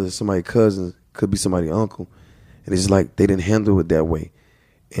 somebody's brother, somebody's cousin, could be somebody's uncle. And it's like they didn't handle it that way.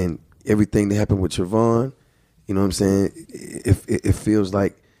 And everything that happened with Trayvon, you know what I'm saying? It feels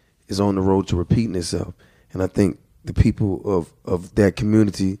like it's on the road to repeating itself. And I think the people of that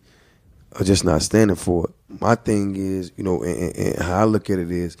community are just not standing for it. My thing is, and how I look at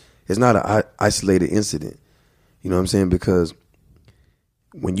it is, it's not an isolated incident. You know what I'm saying? Because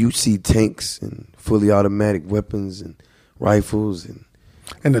when you see tanks and fully automatic weapons and rifles and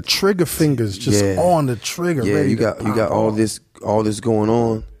the trigger fingers just on the trigger. Yeah, ready you got all this going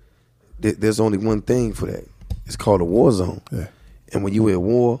on. There's only one thing for that. It's called a war zone. Yeah. And when you at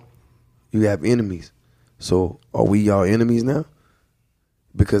war, you have enemies. So are we y'all enemies now?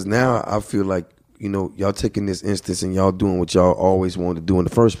 Because now I feel like, y'all taking this instance and y'all doing what y'all always wanted to do in the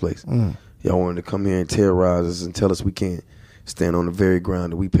first place. Y'all wanted to come here and terrorize us and tell us we can't stand on the very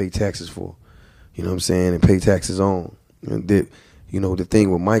ground that we pay taxes for. You know what I'm saying? And pay taxes on. And the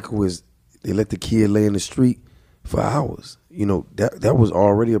thing with Michael is they let the kid lay in the street for hours. That was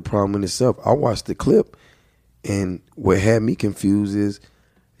already a problem in itself. I watched the clip, and what had me confused is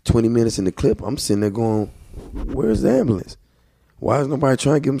 20 minutes in the clip, I'm sitting there going, where's the ambulance? Why is nobody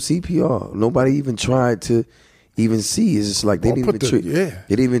trying to give him CPR? Nobody even tried to even see. It's just like they didn't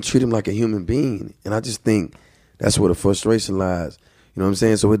even treat him like a human being. And I just think that's where the frustration lies. You know what I'm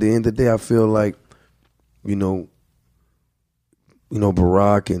saying? So at the end of the day, I feel like,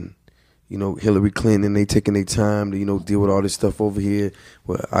 Barack and, Hillary Clinton, they taking their time to, deal with all this stuff over here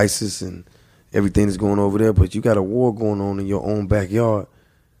with ISIS and everything that's going over there. But you got a war going on in your own backyard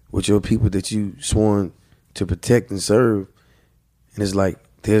with your people that you sworn to protect and serve. And it's like,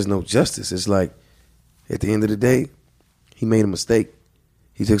 there's no justice. It's like, at the end of the day, he made a mistake.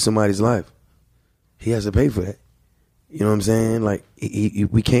 He took somebody's life. He has to pay for that. You know what I'm saying? Like,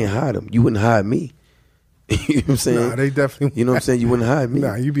 we can't hide him. You wouldn't hide me. You know what I'm saying? Nah, they definitely. You know what I'm saying? You wouldn't hide me.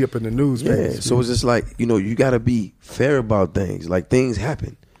 Nah, you be up in the news. Yeah. Baby. So it's just like, you got to be fair about things. Like, things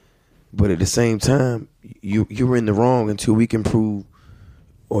happen. But at the same time, you're in the wrong until we can prove,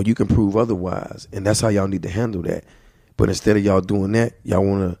 or you can prove otherwise. And that's how y'all need to handle that. But instead of y'all doing that, y'all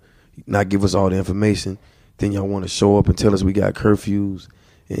want to not give us all the information. Then y'all want to show up and tell us we got curfews.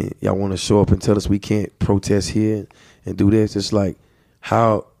 And y'all want to show up and tell us we can't protest here and do this. It's like,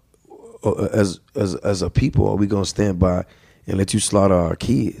 how, as a people, are we going to stand by and let you slaughter our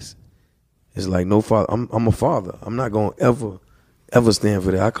kids? It's like, no father. I'm a father. I'm not going to ever stand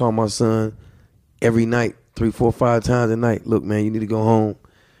for that. I call my son every night, 3, 4, 5 times a night. Look, man, you need to go home.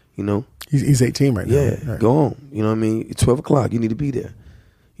 He's 18 right now. Yeah, right. Go home. You know what I mean? It's 12 o'clock. You need to be there.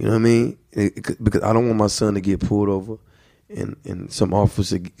 You know what I mean? Because I don't want my son to get pulled over and some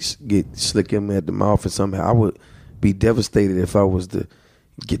officer get slick him at the mouth or somehow. I would be devastated if I was the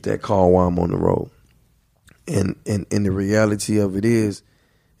get that call while I'm on the road. And the reality of it is,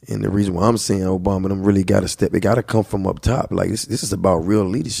 and the reason why I'm saying Obama them really got to step, it got to come from up top. Like this is about real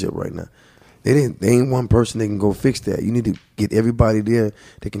leadership right now. They ain't one person that can go fix that. You need to get everybody there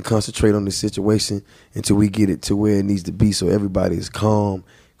that can concentrate on the situation until we get it to where it needs to be, so everybody is calm,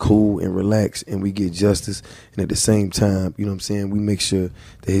 cool, and relaxed, and we get justice. And at the same time, you know what I'm saying, we make sure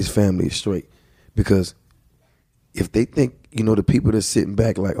that his family is straight. Because if they think, you know, the people that's sitting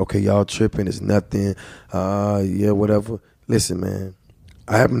back like, okay, y'all tripping, it's nothing, yeah, whatever. Listen, man,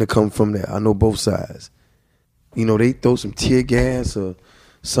 I happen to come from that. I know both sides. You know, they throw some tear gas or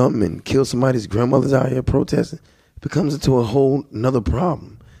something and kill somebody's grandmother's out here protesting. It becomes into a whole nother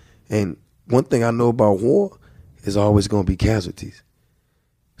problem. And one thing I know about war is always going to be casualties.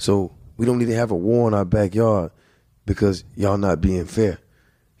 So we don't need to have a war in our backyard because y'all not being fair.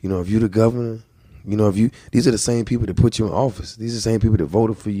 You know, if you the governor, you know, these are the same people that put you in office. These are the same people that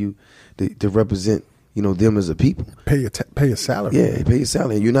voted for you to represent, you know, them as a people. Pay your salary. Yeah, pay your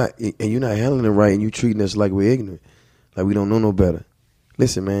salary. And you're not handling it right, and you treating us like we're ignorant, like we don't know no better.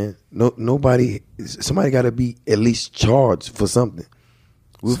 Listen, man, somebody got to be at least charged for something.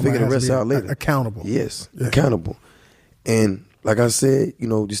 We'll figure the rest out later. Accountable. Yes, yeah. Accountable. And like I said, you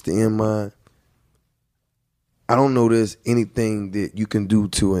know, just to end mine, I don't know there's anything that you can do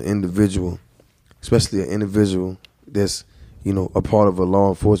to an individual, especially an individual that's, you know, a part of a law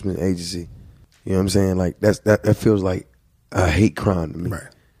enforcement agency. You know what I'm saying? Like that feels like a hate crime to me. Right.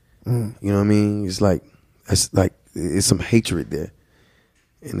 Mm. You know what I mean? It's like it's some hatred there,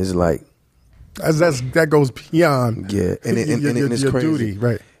 and it's like that goes beyond. Yeah, and it's your crazy. Duty,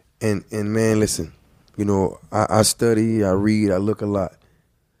 right? And man, listen, you know, I study, I read, I look a lot,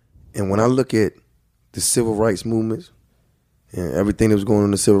 and when I look at the civil rights movements and everything that was going on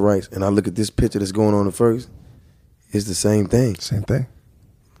in the civil rights, and I look at this picture that's going on in Ferguson, it's the same thing. Same thing.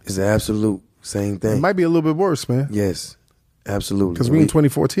 It's the absolute same thing. It might be a little bit worse, man. Yes, absolutely. Because we're in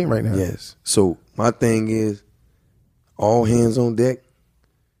 2014 right now. Yes. So my thing is, all hands on deck.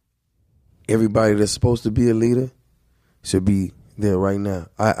 Everybody that's supposed to be a leader should be there right now.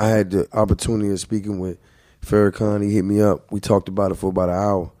 I had the opportunity of speaking with Ferguson. He hit me up. We talked about it for about an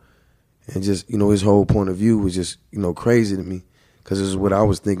hour. And just, you know, his whole point of view was just, you know, crazy to me. Because this is what I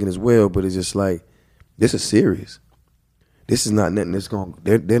was thinking as well. But it's just like, this is serious. This is not nothing that's going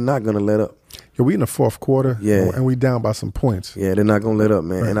to, they're not going to let up. Yeah, we in the fourth quarter. Yeah. And we down by some points. Yeah, they're not going to let up,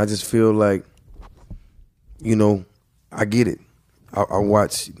 man. Right. And I just feel like, you know, I get it. I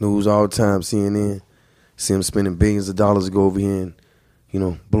watch news all the time, CNN, see them spending billions of dollars to go over here and, you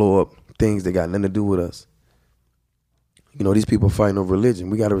know, blow up things that got nothing to do with us. You know, these people fighting over religion.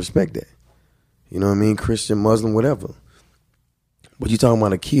 We got to respect that. You know what I mean? Christian, Muslim, whatever. But you talking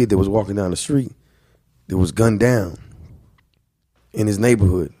about a kid that was walking down the street that was gunned down in his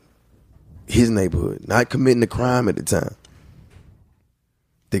neighborhood, not committing a crime at the time.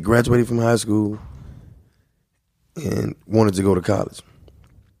 They graduated from high school and wanted to go to college.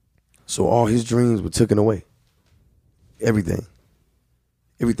 So all his dreams were taken away. Everything.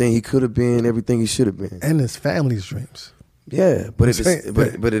 Everything he could have been, everything he should have been. And his family's dreams. Yeah, but at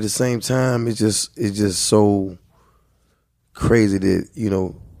the same time, it's just so crazy that, you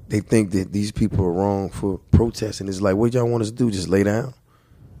know, they think that these people are wrong for protesting. It's like, what y'all want us to do? Just lay down?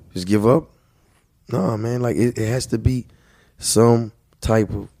 Just give up? No, man, like it has to be some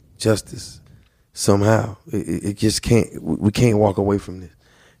type of justice. Somehow, it just can't. We can't walk away from this,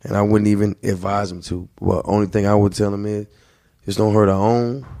 and I wouldn't even advise them to. Well, only thing I would tell them is, just don't hurt our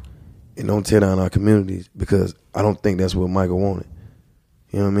own, and don't tear down our communities, because I don't think that's what Michael wanted.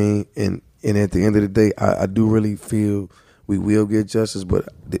 You know what I mean? And at the end of the day, I do really feel we will get justice. But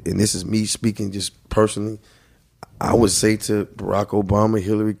and this is me speaking just personally, I would say to Barack Obama,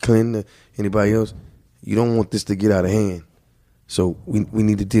 Hillary Clinton, anybody else, you don't want this to get out of hand. So we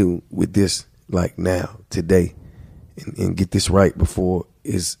need to deal with this. Like now, today, and get this right before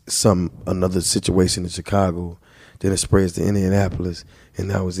it's another situation in Chicago, then it spreads to Indianapolis, and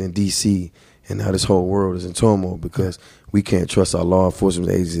now it's in D.C., and now this whole world is in turmoil because we can't trust our law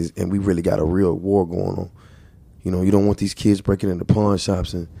enforcement agencies, and we really got a real war going on. You know, you don't want these kids breaking into pawn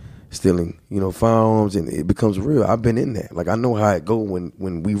shops and stealing, you know, firearms, and it becomes real. I've been in that. Like, I know how it go when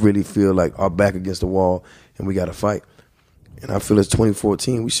we really feel like our back against the wall and we got to fight. And I feel it's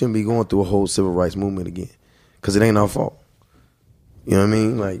 2014. We shouldn't be going through a whole civil rights movement again, because it ain't our fault. You know what I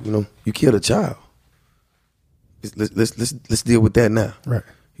mean? Like, you know, you killed a child. Let's deal with that now. Right.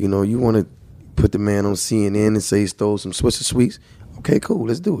 You know, you want to put the man on CNN and say he stole some Swisher Sweets. Okay, cool.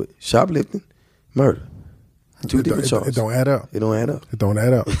 Let's do it. Shoplifting, murder. Two different charges. It don't add up. It don't add up. It don't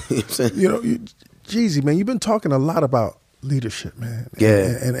add up. You know what I'm saying? You know, Jeezy, man, you've been talking a lot about leadership, man.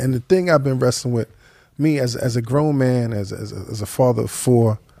 Yeah. And the thing I've been wrestling with, me as a grown man, as a father of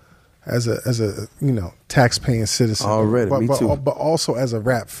four, as a tax-paying citizen. Already, me too. But also as a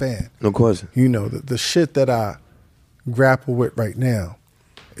rap fan. No question. The shit that I grapple with right now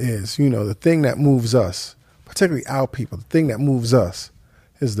is, the thing that moves us, particularly our people, the thing that moves us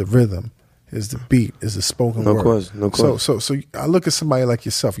is the rhythm, is the beat, is the spoken word. No question. So I look at somebody like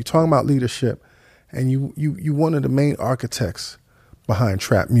yourself. You're talking about leadership, and you one of the main architects behind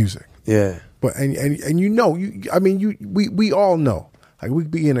trap music. Yeah. But we all know. Like, we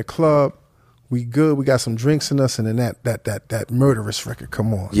be in a club, we good, we got some drinks in us, and then that murderous record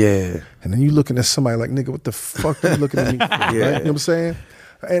come on. Yeah. And then you looking at somebody like, nigga, what the fuck are you looking at me for? Yeah. Right? You know what I'm saying?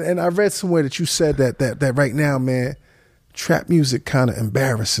 And I read somewhere that you said that right now, man, trap music kind of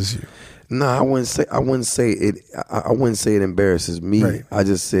embarrasses you. No, I wouldn't say it. I wouldn't say it embarrasses me. Right. I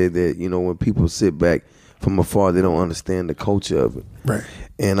just said that when people sit back from afar, they don't understand the culture of it. Right.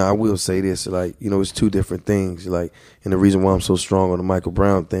 And I will say this, like, it's two different things. Like, and the reason why I'm so strong on the Michael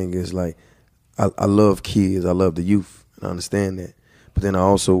Brown thing is, like, I love kids, I love the youth, and I understand that. But then I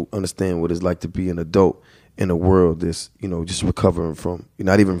also understand what it's like to be an adult in a world that's just recovering from,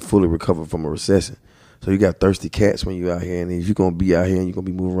 not even fully recovered from a recession. So you got thirsty cats when you're out here, and if you're going to be out here and you're going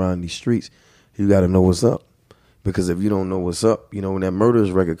to be moving around these streets, you got to know what's up. Because if you don't know what's up, when that murderers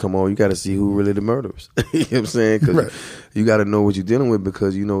record come on, you got to see who really the murderers. You know what I'm saying? Because you got to know what you're dealing with,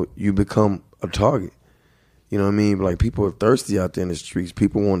 because, you become a target. You know what I mean? Like, people are thirsty out there in the streets.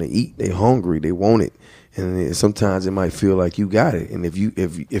 People want to eat. They hungry. They want it. And sometimes it might feel like you got it. And if you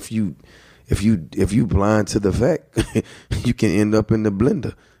blind to the fact, you can end up in the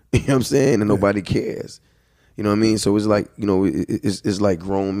blender. You know what I'm saying? And nobody cares. You know what I mean? So it's like, it's like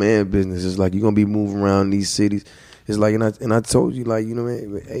grown man business. It's like, you're going to be moving around these cities. It's like, and I told you, like,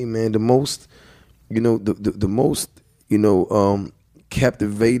 hey, man, the most, the most,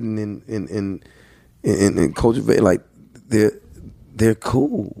 captivating and cultivating, like, they're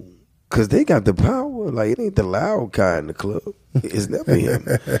cool. Because they got the power. Like, it ain't the loud guy in the club. It's never him.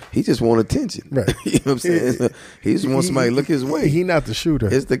 He just want attention. Right. You know what I'm saying? He just wants somebody to look his way. He not the shooter.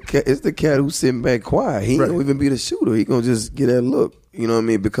 It's the cat who's sitting back quiet. He ain't gonna even be the shooter. He gonna just get that look. You know what I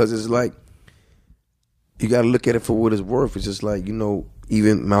mean? Because it's like, you got to look at it for what it's worth. It's just like,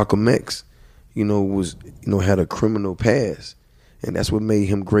 even Malcolm X, was, had a criminal past. And that's what made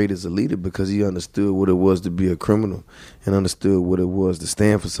him great as a leader, because he understood what it was to be a criminal and understood what it was to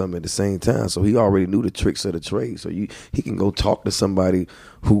stand for something at the same time. So he already knew the tricks of the trade. So he can go talk to somebody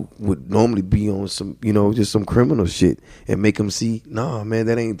who would normally be on some, just some criminal shit, and make them see, nah, man,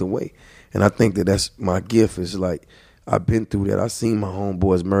 that ain't the way. And I think that that's my gift. Is like, I've been through that. I've seen my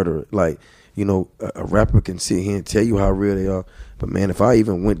homeboys murder. Like, a rapper can sit here and tell you how real they are. But, man, if I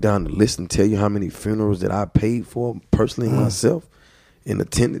even went down the list and tell you how many funerals that I paid for personally myself and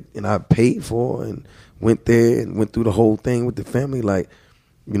attended, and I paid for and went there and went through the whole thing with the family, like,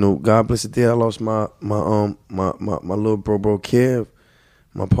 God bless it, I lost my little bro Kev,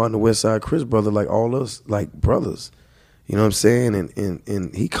 my partner Westside Chris brother, like, all us, like, brothers. You know what I'm saying?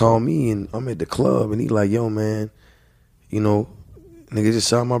 And he called me, and I'm at the club, and he like, yo, man, nigga just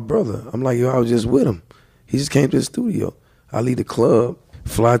shot my brother. I'm like, yo, I was just with him. He just came to the studio. I leave the club,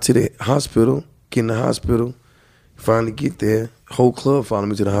 fly to the hospital, get in the hospital, finally get there. Whole club followed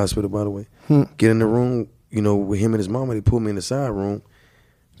me to the hospital, by the way. Get in the room, with him and his mama. They put me in the side room.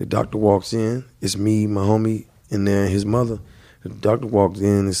 The doctor walks in. It's me, my homie, and then his mother. The doctor walked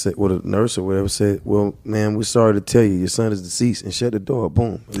in and said, well, the nurse or whatever said, well, man, we're sorry to tell you, your son is deceased, and shut the door.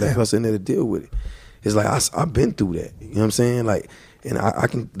 Boom. And left us in there to deal with it. It's like, I've been through that. You know what I'm saying? Like, and I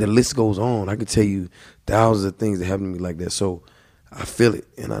can, the list goes on. I can tell you thousands of things that happened to me like that. So I feel it,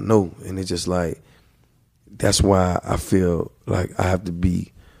 and I know. And it's just like, that's why I feel like I have to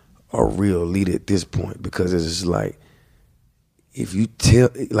be a real leader at this point, because it's just like, if you tell,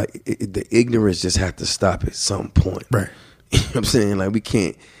 like, the ignorance just have to stop at some point. Right. You know what I'm saying? Like, we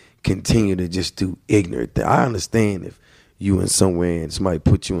can't continue to just do ignorant things. I understand if you in somewhere and somebody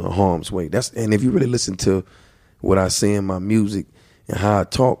put you in harm's way. And if you really listen to what I say in my music and how I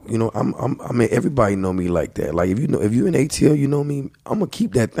talk, I mean, everybody know me like that. Like, if you in ATL, you know me, I'm gonna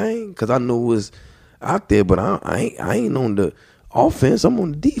keep that thing, because I know what's out there, but I ain't on the offense. I'm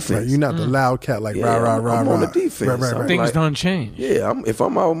on the defense. Right, you're not the loud cat, like rah. I'm on the defense. Right. Things like, don't change. Yeah, if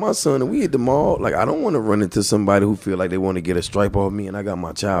I'm out with my son and we at the mall, like, I don't want to run into somebody who feel like they want to get a stripe off me, and I got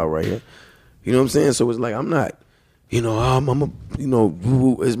my child right here. You know what I'm saying? So it's like, I'm not, it's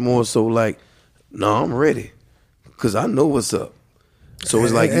more so like, no, I'm ready, because I know what's up. So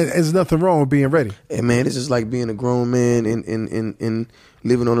it's like there's nothing wrong with being ready. And man, it's just like being a grown man and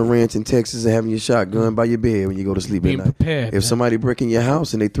living on a ranch in Texas and having your shotgun by your bed when you go to sleep being at night. Prepared, if somebody breaking your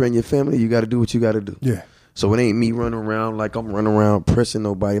house and they threaten your family, you got to do what you got to do. Yeah. So it ain't me running around like I'm running around pressing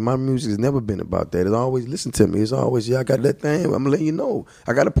nobody. My music has never been about that. It's always listen to me. It's always I got that thing. I'm gonna let you know.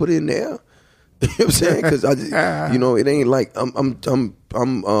 I got to put it in there. You know what I'm saying? Because it ain't like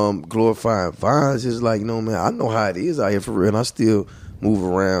I'm glorifying violence. It's like man, I know how it is out here for real. And I still move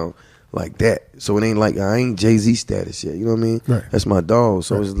around like that. So it ain't like I ain't Jay-Z status yet. You know what I mean? Right. That's my dog.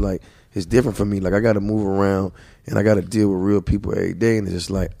 So it's like it's different for me. Like I got to move around and I got to deal with real people every day. And it's just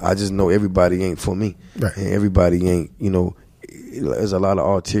like I just know everybody ain't for me. Right. And everybody ain't. There's a lot of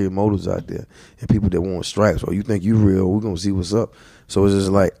ulterior motives out there and people that want stripes. Or you think you real? We're gonna see what's up. So it's just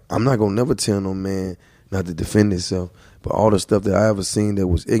like I'm not gonna never tell no man not to defend himself. But all the stuff that I ever seen that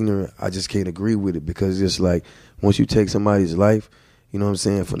was ignorant, I just can't agree with it because it's like once you take somebody's life, you know what I'm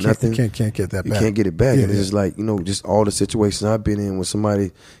saying, for nothing, you can't get that back. You can't get it back. Yeah, and it's just like just all the situations I've been in when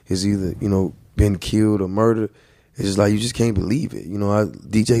somebody is either been killed or murdered. It's just like you just can't believe it.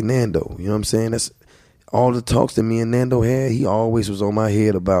 DJ Nando, you know what I'm saying? That's all the talks that me and Nando had. He always was on my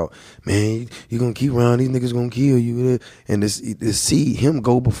head about, man, you gonna keep around, these niggas gonna kill you. And to see him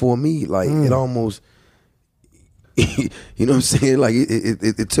go before me, like it almost, you know what I'm saying? Like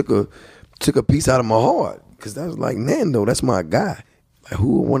it took a piece out of my heart because that was like Nando, that's my guy. Like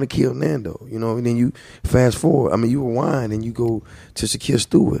who would want to kill Nando? And then you fast forward. I mean, you rewind and you go to Shakir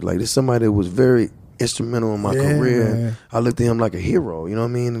Stewart. Like this somebody that was very instrumental in my career. Man. I looked at him like a hero. You know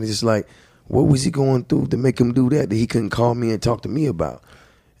what I mean? And it's just like, what was he going through to make him do that he couldn't call me and talk to me about?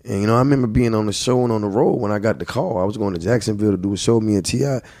 And I remember being on the show and on the road when I got the call. I was going to Jacksonville to do a show, me and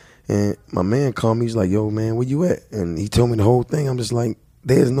T.I. And my man called me. He's like, yo, man, where you at? And he told me the whole thing. I'm just like,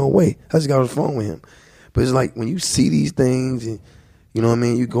 there's no way. I just got on the phone with him. But it's like when you see these things and, you know what I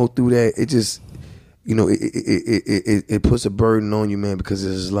mean, you go through that, it just, it puts a burden on you, man, because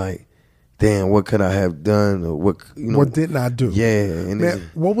it's just like, damn, what could I have done? Or what didn't I do? Yeah. And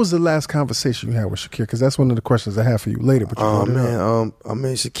man, what was the last conversation you had with Shakir? Because that's one of the questions I have for you later. But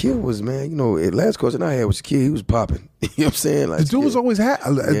Shakir was, last question I had with Shakir, he was popping. You know what I'm saying? Like the dude was always the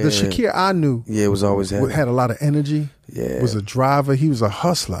Shakir I knew. Yeah, it was always had a lot of energy. Yeah, was a driver. He was a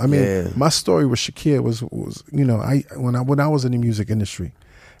hustler. I mean, my story with Shakir was when I was in the music industry,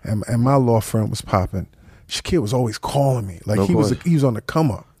 and my law firm was popping. Shakir was always calling me like he was on the come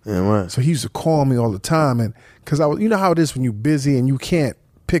up. Yeah, right. So he used to call me all the time, and because I was, how it is when you're busy and you can't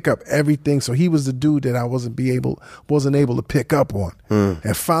pick up everything. So he was the dude that I wasn't able to pick up on.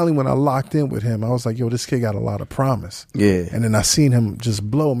 And finally, when I locked in with him, I was like, "Yo, this kid got a lot of promise." Yeah. And then I seen him just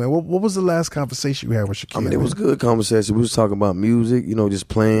blow, man. What was the last conversation you had with Shakir? I mean, it was good conversation. We was talking about music, just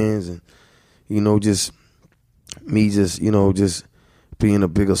plans, and just me, just being a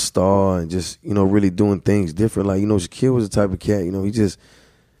bigger star, and just really doing things different. Like Shakir was the type of cat.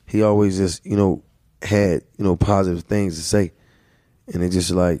 He always just, had, positive things to say. And it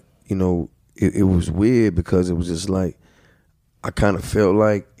just like, it was weird because it was just like, I kind of felt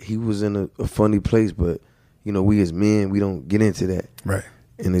like he was in a funny place, but, we as men, we don't get into that. Right.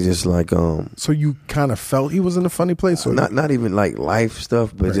 And it's just like, so you kind of felt he was in a funny place? Or not even like life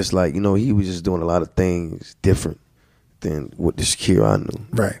stuff, but just like, he was just doing a lot of things different than what the Shakir I knew.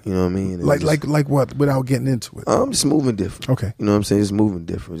 Right. You know what I mean? Like what? Without getting into it. Just moving different. Okay. You know what I'm saying? Just moving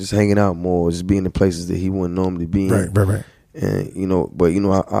different. Just hanging out more. Just being in places that he wouldn't normally be in. Right. And,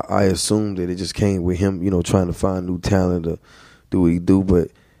 I assumed that it just came with him, trying to find new talent to do what he do. But,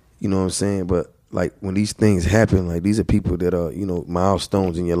 you know what I'm saying? But, like, when these things happen, like, these are people that are,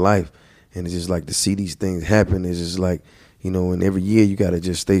 milestones in your life. And it's just like to see these things happen. It's just like, and every year you got to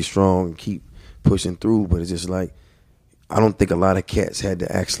just stay strong and keep pushing through. But it's just like, I don't think a lot of cats had to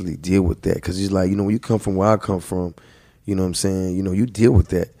actually deal with that because it's like, when you come from where I come from, you know what I'm saying? You deal with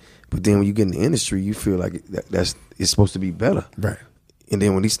that. But then when you get in the industry, you feel like it's supposed to be better. Right. And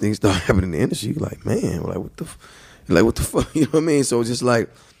then when these things start happening in the industry, you're like, man, what the fuck? You know what I mean? So it's just like,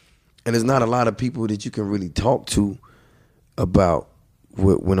 and there's not a lot of people that you can really talk to about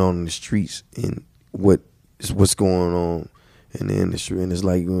what went on in the streets and what's going on in the industry. And it's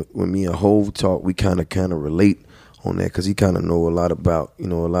like when me and Hov talk, we kind of relate on that because he kind of know a lot about, a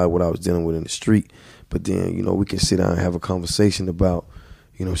lot of what I was dealing with in the street. But then, we can sit down and have a conversation about,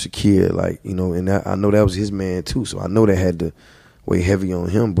 Shakir, like, and I know that was his man too. So I know that had to weigh heavy on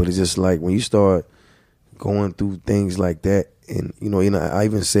him. But it's just like when you start going through things like that, and, I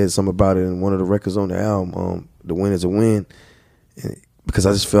even said something about it in one of the records on the album, The Win is a Win, because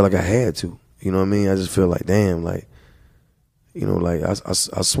I just felt like I had to. You know what I mean? I just feel like, damn, like, like I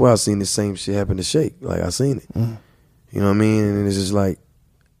swear I seen the same shit happen to Shake. Like I seen it. You know what I mean? And it's just like,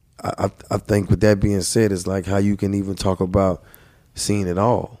 I think with that being said, it's like how you can even talk about seeing it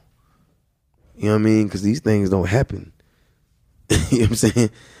all. You know what I mean? Because these things don't happen. You know what I'm saying?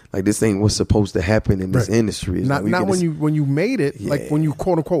 Like, this ain't what's supposed to happen in this industry. It's not like when you made it, like when you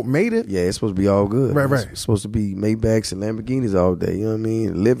quote unquote made it. Yeah, it's supposed to be all good. Right. It's supposed to be Maybachs and Lamborghinis all day. You know what I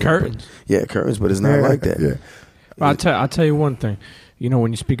mean? Living curtains. Curtains, but it's not like that. Yeah. Well, I'll tell you one thing. You know,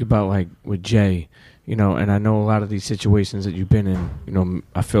 when you speak about like with Jay, you know, and I know a lot of these situations that you've been in, you know,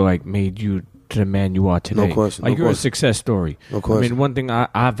 I feel like made you to the man you are today. No question. Like, you're a success story. No question. I mean, one thing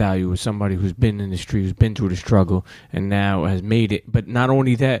I value is somebody who's been in the street, who's been through the struggle, and now has made it. But not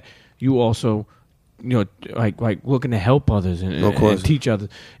only that, you also, you know, like looking to help others and teach others.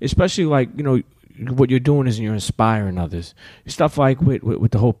 Especially, like, you know, what you're doing is you're inspiring others. Stuff like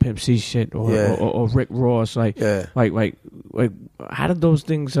with the whole Pimp C shit or Rick Ross. Like how did those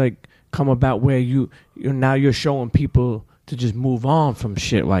things like come about where you're now you're showing people to just move on from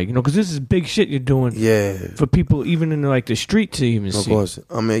shit, like, you know, because this is big shit you're doing for people even in like the street to even see. Of course.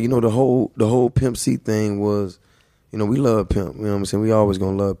 I mean, you know, the whole Pimp C thing was, you know, we love Pimp. You know what I'm saying? We always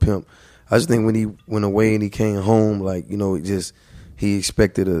gonna love Pimp. I just think when he went away and he came home, like, you know, he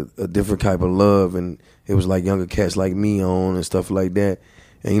expected a different type of love, and it was like younger cats like me on and stuff like that.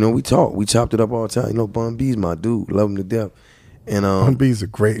 And, you know, we chopped it up all the time. You know, Bun B's my dude, love him to death. And Bun B's a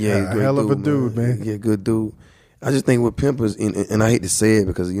great, great hell of a dude, man. Yeah, good dude. I just think with Pimp is, and I hate to say it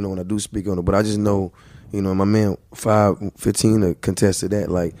because, you know, when I do speak on it, but I just know, you know, my man 515 to contest to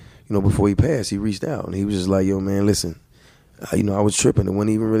that, like, you know, before he passed, he reached out and he was just like, yo, man, listen, you know, I was tripping. It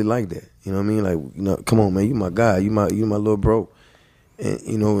wasn't even really like that. You know what I mean? Like, you know, come on, man, you my guy, you my little bro. And,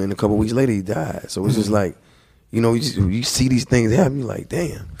 you know, and a couple weeks later he died. So it's just like, you know, you see these things happen, you're like,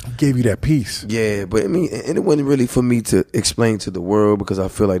 damn. He gave you that peace. Yeah, but I mean, and it wasn't really for me to explain to the world because I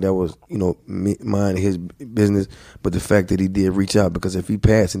feel like that was, you know, mine and his business. But the fact that he did reach out, because if he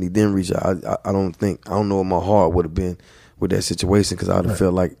passed and he didn't reach out, I don't know what my heart would have been with that situation, because I would have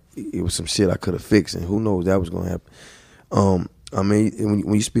felt like it was some shit I could have fixed, and who knows that was going to happen. I mean,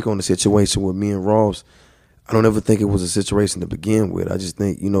 when you speak on the situation with me and Ross, I don't ever think it was a situation to begin with. I just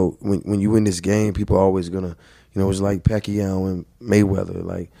think, you know, when you in this game, people are always going to, you know, it's like Pacquiao and Mayweather.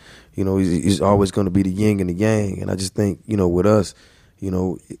 Like, you know, he's always going to be the yin and the yang. And I just think, you know, with us, you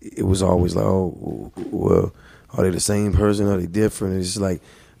know, it was always like, oh, well, are they the same person? Are they different? And it's just like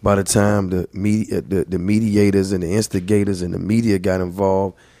by the time the mediators and the instigators and the media got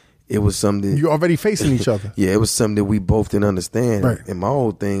involved, it was something. You're already facing each other. Yeah, it was something that we both didn't understand. Right. And my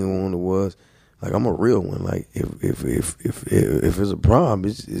whole thing on it was, like, I'm a real one. Like, if it's a problem,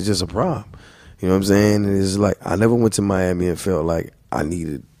 it's just a problem. You know what I'm saying? And it's like, I never went to Miami and felt like I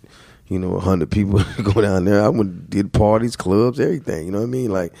needed, you know, 100 people to go down there. I did parties, clubs, everything. You know what I mean?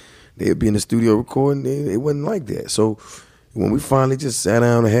 Like, they'd be in the studio recording. It wasn't like that. So when we finally just sat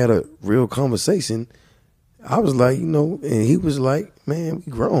down and had a real conversation, I was like, you know, and he was like, man,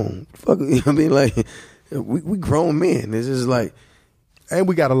 we grown. Fuck, you know what I mean? Like, we grown men. It's just like. And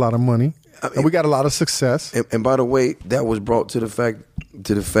we got a lot of money. And we got a lot of success. And by the way, that was brought to the fact,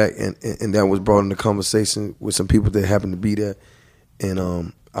 and that was brought into conversation with some people that happened to be there.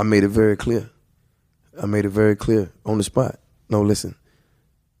 And I made it very clear. on the spot. No, listen,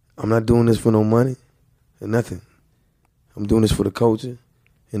 I'm not doing this for no money or nothing. I'm doing this for the culture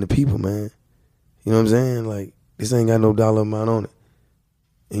and the people, man. You know what I'm saying? Like, this ain't got no dollar amount on it.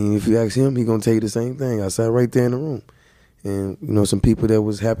 And if you ask him, he gonna tell you the same thing. I sat right there in the room. And, you know, some people that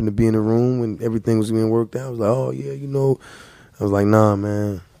was happened to be in the room when everything was being worked out, I was like, oh, yeah, you know. I was like, nah,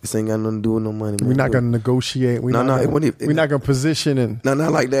 man, this ain't got nothing to do with no money, man. We're not going to negotiate. We're not going to position. And no,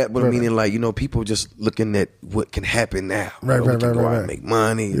 not like that, but meaning like, you know, people just looking at what can happen now. Right. Go out and make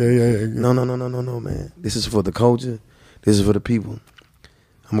money. Yeah. No, man. This is for the culture. This is for the people.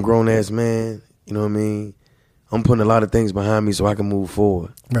 I'm a grown-ass man, you know what I mean? I'm putting a lot of things behind me so I can move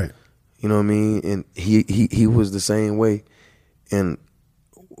forward. Right. You know what I mean? And he was the same way. And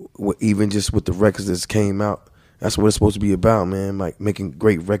even just with the records that came out, that's what it's supposed to be about, man. Like making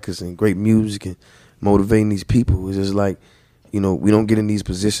great records and great music and motivating these people. It's just like, you know, we don't get in these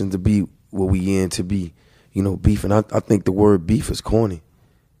positions to be what we in to be, you know, beefing. I think the word beef is corny,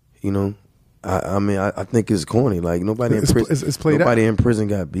 you know. I mean, I think it's corny. Like nobody in prison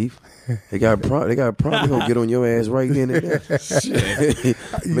got beef. They got a problem. They gonna get on your ass right then and there.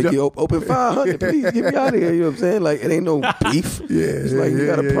 Make you open 500. Please get me out of here. You know what I'm saying? Like it ain't no beef. It's like you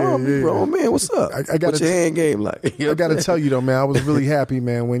got a problem, bro. Man, what's up? What's your hand game like? You know I got to tell you though, man. I was really happy,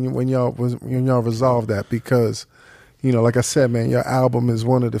 man, when y'all resolved that, because, you know, like I said, man, your album is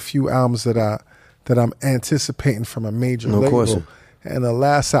one of the few albums that I'm anticipating from a major label. Question. And the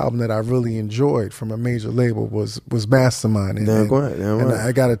last album that I really enjoyed from a major label was Mastermind. And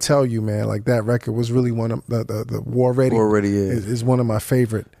I got to tell you, man, like that record was really one of the War Ready. War Ready, yeah. is one of my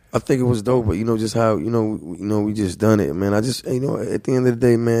favorite. I think it was dope, but just how we just done it, man. I just at the end of the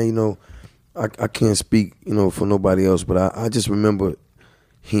day, man, I can't speak for nobody else, but I just remember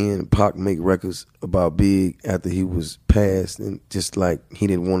hearing Pac make records about Big after he was passed, and just like he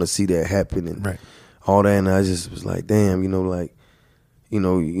didn't want to see that happen and all that, and I just was like, damn, you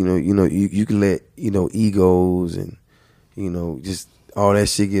can let egos and just all that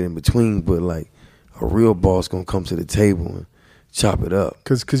shit get in between, but like a real boss gonna come to the table and chop it up.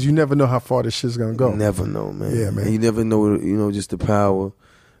 Cause you never know how far this shit's gonna go. You never know, man. Yeah, man. And you never know, just the power,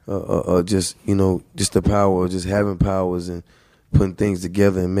 just the power of just having powers and putting things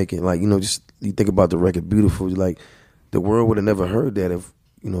together and making just you think about the record Beautiful, like the world would have never heard that if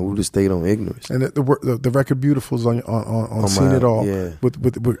we would have stayed on ignorance. And the record Beautiful's on Seen It All,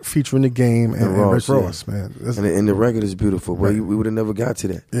 with featuring The Game and Rick Ross, man. And the record is beautiful. Well, we would have never got to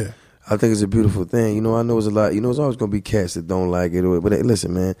that. Yeah. I think it's a beautiful thing. I know it's a lot. It's always going to be cats that don't like it. But hey,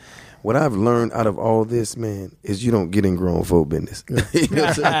 listen, man, what I've learned out of all this, man, is you don't get in grown folk business.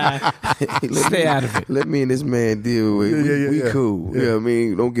 Yeah. Stay out of it. Let me and this man deal with it. We cool. You know what I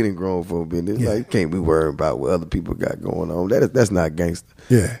mean? Don't get in grown folk business. Yeah. Like, you can't be worried about what other people got going on. That's not gangster.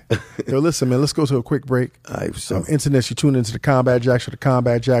 Yeah. Yo, listen, man, let's go to a quick break. All right, so. Internet, you tune into the Combat Jack Show,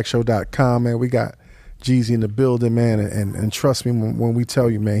 thecombatjackshow.com, man. We got Jeezy in the building, man, and trust me when we tell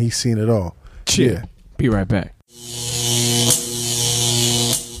you, man, he's seen it all. Yeah. Be right back.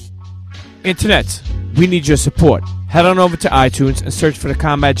 Internet, we need your support. Head on over to iTunes and search for the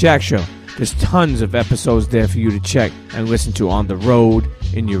Combat Jack Show. There's tons of episodes there for you to check and listen to on the road,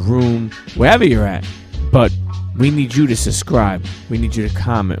 in your room, wherever you're at. But we need you to subscribe. We need you to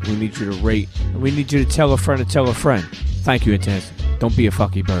comment. We need you to rate. And we need you to tell a friend to tell a friend. Thank you, Internet. Don't be a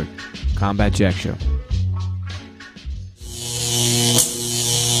fucky bird. Combat Jack Show.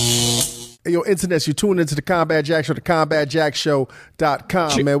 Hey, yo, Internet, you tune into the Combat Jack Show,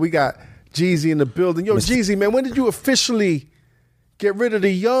 thecombatjackshow.com, man. We got Jeezy in the building. Yo, Jeezy, man, when did you officially get rid of the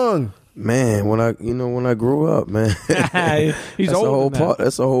young? Man, when I grew up, man. He's old.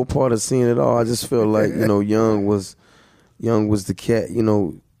 That's a whole part of seeing it all. I just feel like, Young was the cat,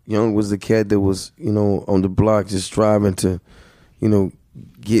 Young was the cat that was, on the block just striving to,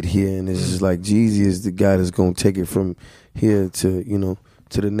 get here. And it's just like Jeezy is the guy that's gonna take it from here to,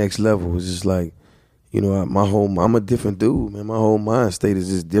 to the next level. It's just like, I'm a different dude, man. My whole mind state is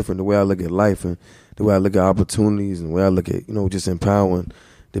just different. The way I look at life and the way I look at opportunities and the way I look at, just empowering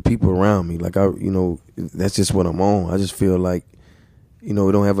the people around me. Like that's just what I'm on. I just feel like, it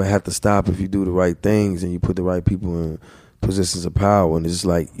don't ever have to stop if you do the right things and you put the right people in positions of power. And it's just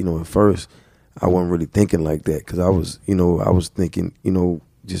like, at first I wasn't really thinking like that because I was thinking,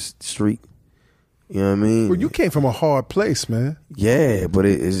 just street. You know what I mean? Well, you came from a hard place, man. Yeah, but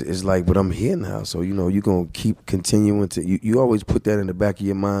it's like, but I'm here now. So, you're going to keep continuing to, you always put that in the back of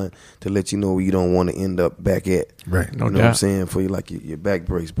your mind to let you know where you don't want to end up back at. Right. You know what I'm saying? For you, like your back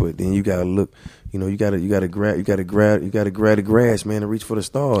breaks. But then you got to look, you got to grab the grass, man, and reach for the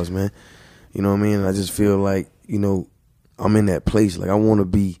stars, man. You know what I mean? I just feel like, I'm in that place. Like I want to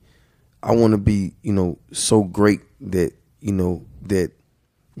be, so great that, that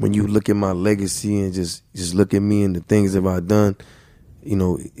when you look at my legacy and just look at me and the things that I've done,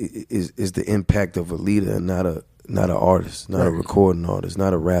 is the impact of a leader and not an artist, not a recording artist,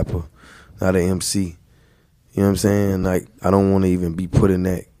 not a rapper, not an MC. You know what I'm saying? Like, I don't want to even be put in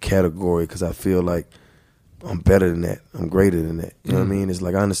that category because I feel like I'm better than that. I'm greater than that. You know what I mean? It's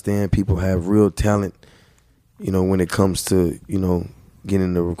like I understand people have real talent, when it comes to, getting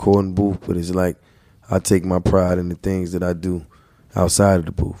in the recording booth, but it's like I take my pride in the things that I do outside of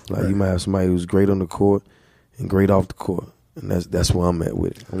the booth. Like you might have somebody who's great on the court and great off the court. And that's where I'm at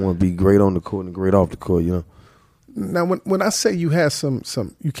with it. I want to be great on the court and great off the court, Now, when I say you had some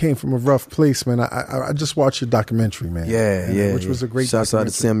you came from a rough place, man, I just watched your documentary, man. Yeah. Which was a great Shouts out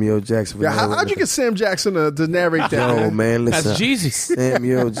to Samuel Jackson. Yeah, how'd you get Sam Jackson to narrate that? Yo, man, listen. That's Jeezy.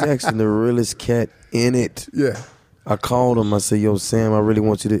 Samuel Jackson, the realest cat in it. Yeah. I called him. I said, yo, Sam, I really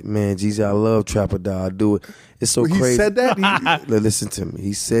want you to, man, Jeezy, I love Trap or Die. I do it. It's so crazy. He said that? Listen to me.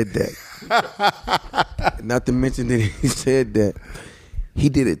 He said that. Not to mention that he said that. He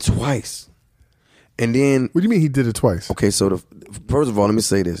did it twice. And then. What do you mean he did it twice? Okay, so first of all, let me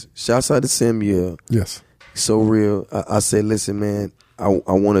say this. Shouts out to Samuel. Yes. So real. I said, listen, man, I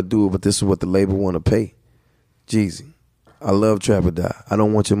want to do it, but this is what the label want to pay. Jeezy, I love Trap or Die. I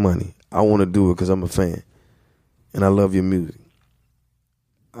don't want your money. I want to do it because I'm a fan. And I love your music.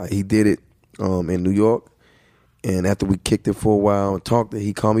 He did it in New York. And after we kicked it for a while and talked,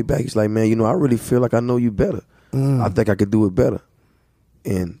 he called me back. He's like, man, I really feel like I know you better. I think I could do it better.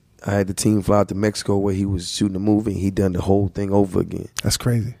 And I had the team fly out to Mexico where he was shooting a movie, and he done the whole thing over again. That's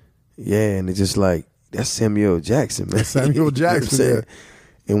crazy. Yeah, and it's just like, that's Samuel Jackson, man. That's Samuel Jackson, you know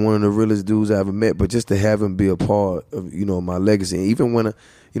and one of the realest dudes I ever met. But just to have him be a part of, my legacy. And even when,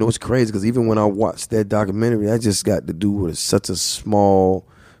 it's crazy because even when I watched that documentary, I just got to do with such a small,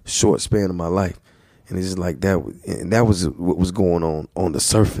 short span of my life. And it's just like that, and that was what was going on the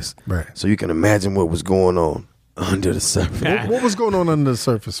surface. Right. So you can imagine what was going on under the surface. What was going on under the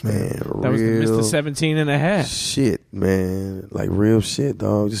surface, man? That was the Mr. 17 and a half. Shit, man. Like real shit,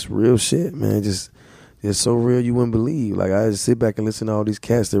 dog. Just real shit, man. Just so real you wouldn't believe. Like I just sit back and listen to all these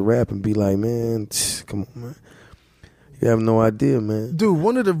cats that rap and be like, man, come on, man. You have no idea, man. Dude,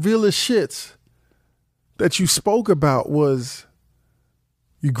 one of the realest shits that you spoke about was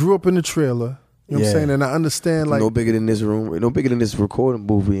you grew up in the trailer. You know what I'm saying? And I understand, like, no bigger than this room, no bigger than this recording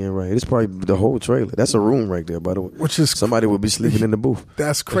booth we in right here. It's probably the whole trailer. That's a room right there, by the way. Which is somebody would be sleeping in the booth.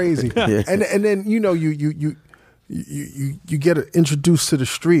 That's crazy. Yeah. And then you get introduced to the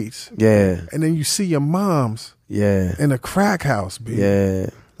streets. Yeah. And then you see your moms. Yeah. In a crack house, B. Yeah.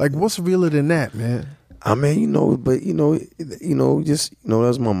 Like, what's realer than that, man? I mean, that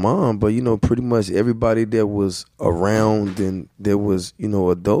was my mom, but pretty much everybody that was around and there was,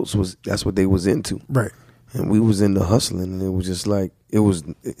 adults that's what they was into. Right. And we was into hustling, and it was just like, it was,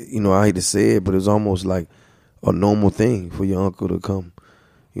 I hate to say it, but it was almost like a normal thing for your uncle to come,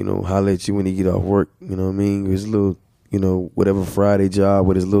 holler at you when he get off work, you know what I mean? His little, whatever Friday job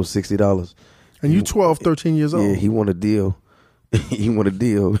with his little $60. And you 12, 13 years old. Yeah, he want a deal. He want a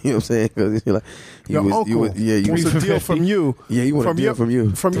deal, you know what I'm saying? Because your uncle wants a deal from you. Yeah, he want a deal from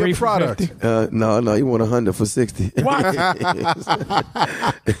you. From your product. No, he want 100 for 60. What? You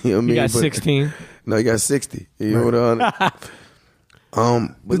know what I mean? You got 16. No, he got 60. You know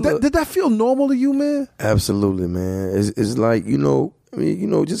what did that feel normal to you, man? Absolutely, man. It's like,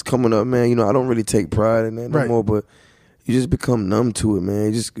 just coming up, man, I don't really take pride in that no more, but you just become numb to it,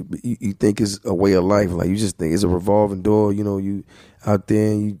 man. You think it's a way of life. Like, you just think it's a revolving door. You out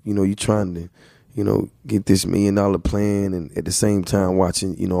there and you trying to, get this $1 million plan, and at the same time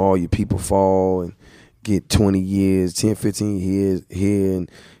watching, all your people fall and get 20 years, 10, 15 years here, and,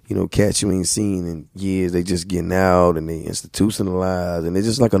 cats you ain't seen in years. They just getting out and they institutionalized, and it's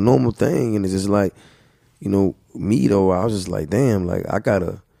just like a normal thing. And it's just like, me though, I was just like, damn, like I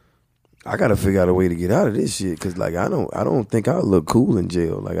gotta figure out a way to get out of this shit, because like I don't think I look cool in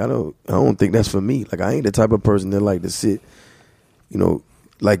jail. Like I don't think that's for me. Like I ain't the type of person that like to sit,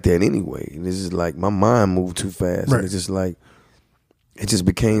 like that anyway. And it's just like my mind moved too fast. Right. And it's just like it just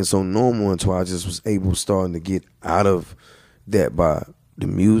became so normal until I just was starting to get out of that by the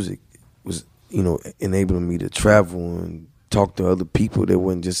music was enabling me to travel and talk to other people that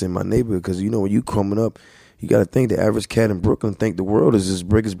wasn't just in my neighborhood. Because when you coming up, you got to think the average cat in Brooklyn think the world is as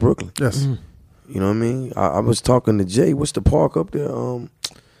big as Brooklyn. Yes. You know what I mean? I was talking to Jay. What's the park up there?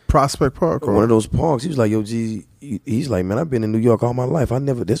 Prospect Park. One of those parks. He was like, yo, G, he's like, man, I've been in New York all my life.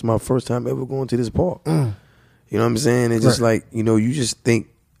 This is my first time ever going to this park. You know what I'm saying? It's just like, you just think,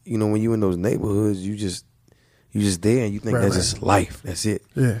 when you in those neighborhoods, you just there and you think that's just life. That's it.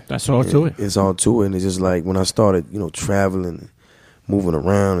 Yeah. That's all to it. It's all to it. And it's just like when I started, traveling, moving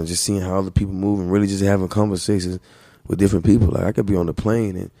around and just seeing how other people move and really just having conversations with different people. Like I could be on the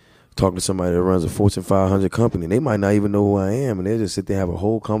plane and talk to somebody that runs a Fortune 500 company, and they might not even know who I am, and they just sit there and have a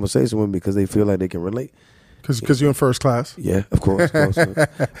whole conversation with me because they feel like they can relate. Because you're in first class. Yeah, of course.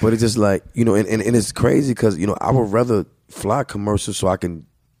 But it's just like, and it's crazy because, I would rather fly commercial so I can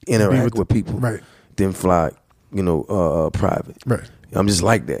interact with people than fly, private. Right. I'm just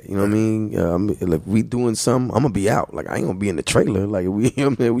like that, you know what I mean? Like we doing something, I'm gonna be out. Like I ain't gonna be in the trailer. Like we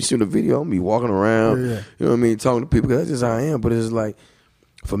shoot a video, I'm gonna be walking around. You know what I mean? Talking to people. Cause that's just how I am. But it's like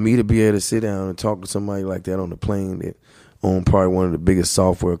for me to be able to sit down and talk to somebody like that on the plane that own probably one of the biggest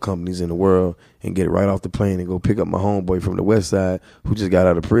software companies in the world, and get right off the plane and go pick up my homeboy from the West Side who just got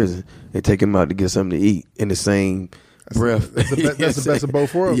out of prison and take him out to get something to eat in the same breath. That's the best of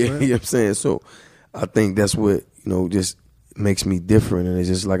both worlds. Yeah, man. You know what I'm saying? So I think that's what just makes me different. And it's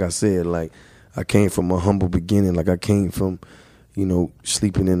just like I said, like I came from a humble beginning. Like I came from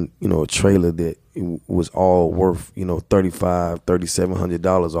sleeping in a trailer that it was all worth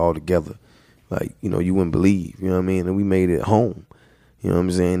 $3,700 all together. Like you wouldn't believe, you know what I mean? And we made it home, you know what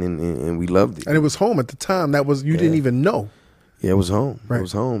I'm saying? And we loved it. And it was home at the time. That was didn't even know. Yeah, it was home. Right. It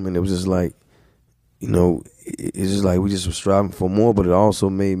was home, and it was just like it's just like we just were striving for more. But it also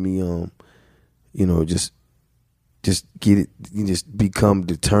made me just get it, just become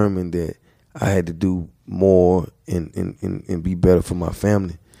determined that I had to do more and be better for my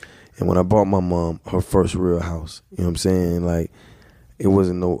family. And when I bought my mom her first real house, you know what I'm saying? Like, it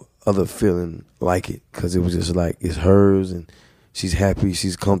wasn't no other feeling like it, because it was just like, it's hers and she's happy,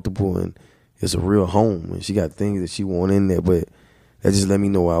 she's comfortable, and it's a real home, and she got things that she want in there. But that just let me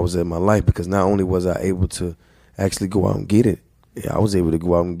know where I was at in my life, because not only was I able to actually go out and get it, I was able to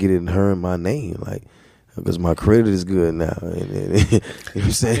go out and get it in her and my name, like, because my credit is good now. And you know what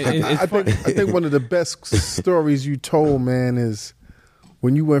I'm saying? I think one of the best stories you told, man, is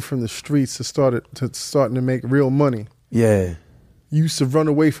when you went from the streets to starting to make real money. Yeah. You used to run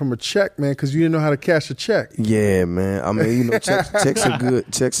away from a check, man, because you didn't know how to cash a check. Yeah, man. I mean, you know, checks are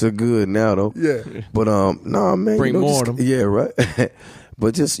good. Checks are good now, though. Yeah. But nah, man. Bring more just, of them. Yeah, right.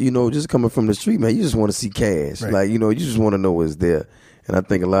 But just, you know, just coming from the street, man, you just want to see cash. Right. Like, you know, you just want to know what's there. And I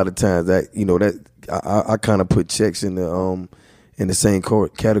think a lot of times that, you know, that I kind of put checks in the same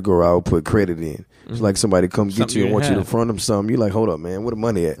category I would put credit in. It's like somebody come get Something you and you want you to have. front them something. You like, hold up, man, where the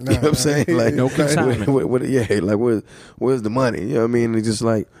money at? You know what I'm saying? Like, No consignment. Where's the money? You know what I mean? It's just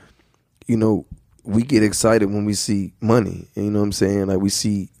like, you know, we get excited when we see money. You know what I'm saying? Like, we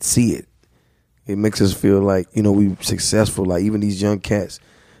see it. It makes us feel like, you know, we successful. Like, even these young cats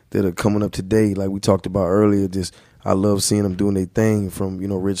that are coming up today, like we talked about earlier, just I love seeing them doing their thing, from, you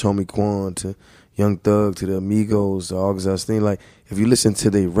know, Rich Homie Quan to Young Thug to the Amigos to August Alsina. Like, if you listen to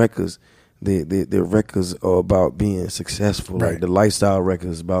their records, their records are about being successful. Right. Like, the lifestyle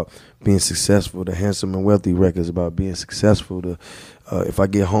records about being successful. The Handsome and Wealthy records about being successful. The If I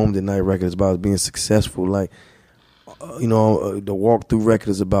Get Home Tonight records about being successful. Like, you know, the Walkthrough record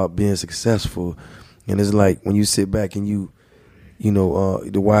is about being successful. And it's like, when you sit back and you know,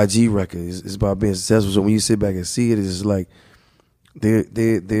 the YG record is about being successful. So when you sit back and see it, it's just like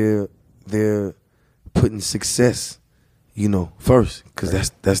they're putting success, you know, first, because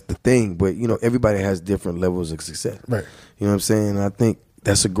that's the thing. But, you know, everybody has different levels of success. Right. You know what I'm saying? And I think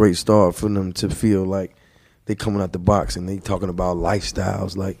that's a great start for them to feel like they coming out the box and they talking about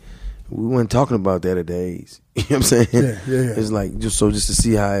lifestyles. Like, we weren't talking about that at the age. You know what I'm saying? Yeah. It's like, just to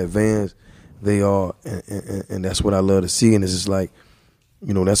see how advanced they are, and that's what I love to see. And it's just like,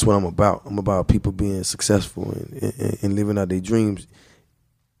 you know, that's what I'm about. I'm about people being successful and living out their dreams,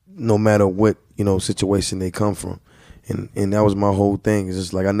 no matter what, you know, situation they come from. And that was my whole thing. It's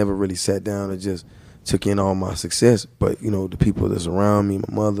just like, I never really sat down and just took in all my success, but, you know, the people that's around me,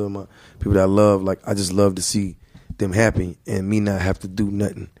 my mother, my people that I love, like, I just love to see them happy and me not have to do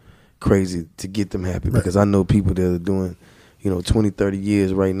nothing crazy to get them happy. Right. Because I know people that are doing, you know, 20, 30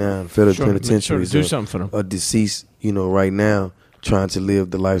 years right now in federal penitentiaries, do something for them. Are deceased, you know, right now, trying to live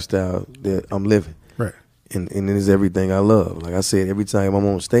the lifestyle that I'm living. Right. And it is everything I love. Like I said, every time I'm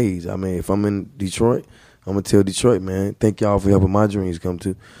on stage, I mean, if I'm in Detroit, I'm going to tell Detroit, man, thank y'all for helping my dreams come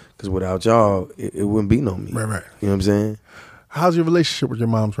true. Because without y'all, it wouldn't be no me. Right. You know what I'm saying? How's your relationship with your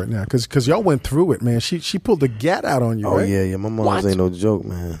moms right now? Because y'all went through it, man. She pulled the gat out on you, Oh, right? yeah. My mom's ain't no joke,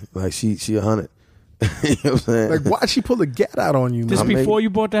 man. Like, she 100. You know what I'm saying? Like, why'd she pull the gat out on you, man? This before you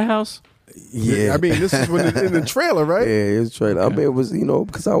bought the house? Yeah. I mean, this is when in the trailer, right? Yeah, it was trailer. Okay. I mean, it was, you know,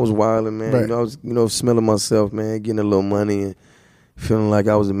 because I was wilding, man. Right. You know, I was, you know, smelling myself, man, getting a little money and feeling like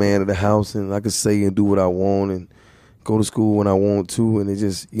I was the man of the house and I could say and do what I want and go to school when I want to. And it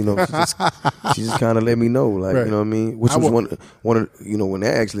just, you know, she just kind of let me know, like, Right. you know what I mean? Which was one of, you know, when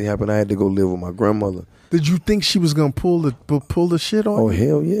that actually happened, I had to go live with my grandmother. Did you think she was gonna pull the shit on Oh, you?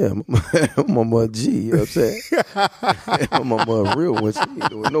 hell yeah. My mother G, you know what I'm saying? My mother a real one. She ain't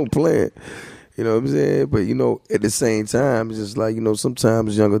doing no plan. You know what I'm saying? But, you know, at the same time, it's just like, you know,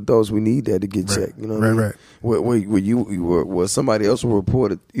 sometimes young adults, we need that to get checked. You know what I mean? Right. Where somebody else will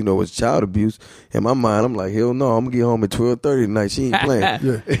report it, you know, as child abuse. In my mind, I'm like, hell no, I'm going to get home at 12:30 tonight. She ain't playing. Yeah.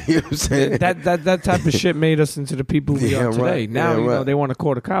 You know what I'm saying? That type of shit made us into the people we Yeah, are today. right. Now, Yeah, you know, right. they want to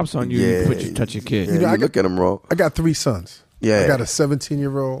call the cops on you. Yeah. You touch your kid. Yeah, know, I look at them raw. I got 3 sons. Yeah. I got a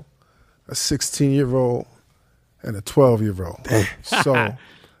 17-year-old, a 16-year-old, and a 12-year-old. So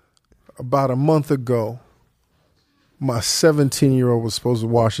about a month ago, my 17-year-old was supposed to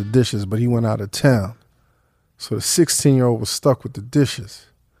wash the dishes, but he went out of town. So the 16-year-old was stuck with the dishes.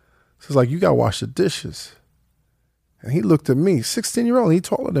 So it's like, you got to wash the dishes. And he looked at me, 16-year-old, he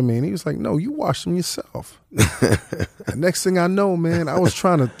taller than me, and he was like, no, you wash them yourself. The next thing I know, man, I was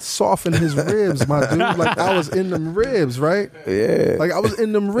trying to soften his ribs, my dude. Like, I was in them ribs, right? Yeah. Like, I was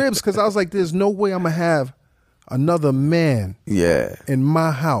in them ribs because I was like, there's no way I'm going to have another man Yeah. in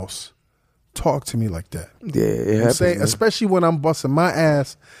my house talk to me like that. Yeah, it I'm happens, saying, man. especially when I'm busting my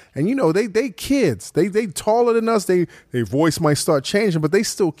ass, and you know they kids, they taller than us. Their voice might start changing, but they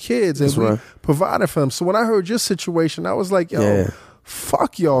still kids, and That's we right. provided for them. So when I heard your situation, I was like, yo, Yeah.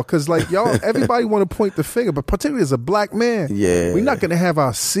 fuck y'all, because like y'all, everybody want to point the finger, but particularly as a black man, we're not gonna have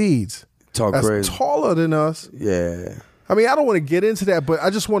our seeds that's crazy taller than us. Yeah. I mean, I don't want to get into that, but I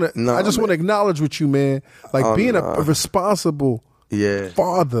just want to. I just want to acknowledge with you, man. Like being a responsible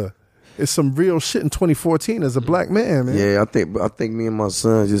father is some real shit in 2014 as a black man, man. Yeah, I think me and my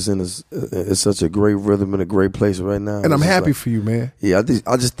son just in such a great rhythm and a great place right now. And I'm happy for you, man. Yeah,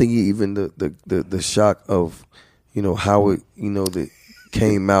 I just think even the shock of, you know, how it, you know, that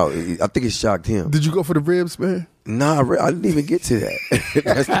came out. I think it shocked him. Did you go for the ribs, man? Nah, I didn't even get to that.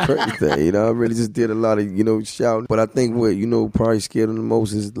 That's the crazy thing. You know, I really just did a lot of, you know, shouting. But I think what, you know, probably scared him the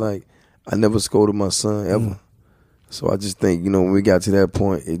most is like, I never scolded my son ever. So I just think, you know, when we got to that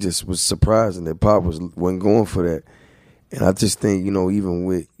point, it just was surprising that Pop wasn't going for that. And I just think, you know, even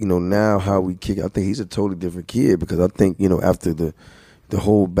with, you know, now how we kick, I think he's a totally different kid, because I think, you know, after the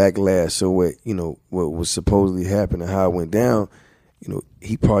whole backlash, so what, you know, what was supposedly happening, how it went down, you know,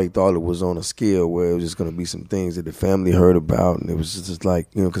 he probably thought it was on a scale where it was just going to be some things that the family heard about, and it was just like,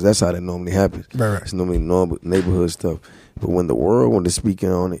 you know, because that's how that normally happens. Right. It's normally normal neighborhood stuff. But when the world wanted to speak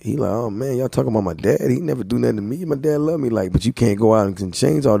on it, he like, oh man, y'all talking about my dad? He never do nothing to me. My dad loved me. Like, but you can't go out and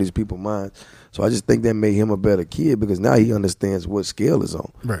change all these people's minds. So I just think that made him a better kid, because now he understands what scale is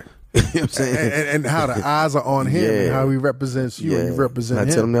on. Right. You know what I'm saying? And how the eyes are on him, and how he represents you, and you represent him.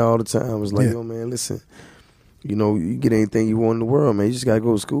 I tell him that all the time. I was like, yo man, listen. You know, you get anything you want in the world, man. You just got to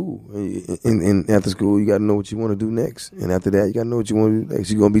go to school. And after school, you got to know what you want to do next. And after that, you got to know what you want to do next.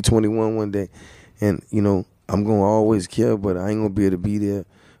 You're going to be 21 one day. And, you know, I'm going to always care, but I ain't going to be able to be there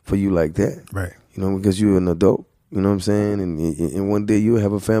for you like that. Right. You know, because you're an adult. You know what I'm saying? And one day you'll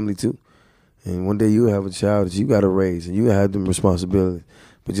have a family too. And one day you'll have a child that you got to raise, and you have them responsibilities.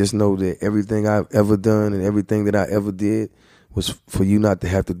 But just know that everything I've ever done and everything that I ever did was for you not to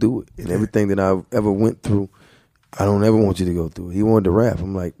have to do it. And everything that I've ever went through, I don't ever want you to go through it. He wanted to rap.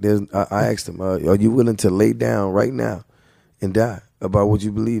 I'm like, I asked him, are you willing to lay down right now and die about what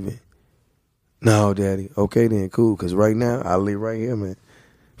you believe in? No, Daddy. Okay, then, cool. Because right now, I lay right here, man.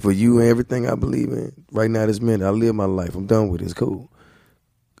 For you and everything I believe in, right now, this minute, I live my life. I'm done with it. It's cool.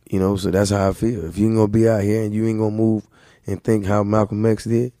 You know, so that's how I feel. If you ain't going to be out here and you ain't going to move and think how Malcolm X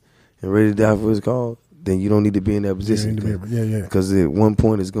did and ready to die for his cause, then you don't need to be in that position. Because at one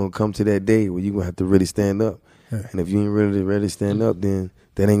point, it's going to come to that day where you're going to have to really stand up. Yeah. And if you ain't really ready to stand up, then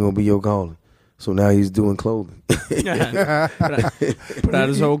that ain't going to be your calling. So now he's doing clothing. Put out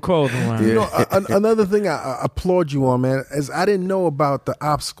his old clothing line. You know, another thing I applaud you on, man, is I didn't know about the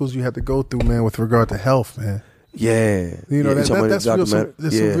obstacles you had to go through, man, with regard to health, man. Yeah. You know, that's some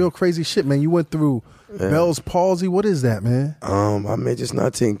real crazy shit, man. You went through Bell's palsy. What is that, man? I mean, just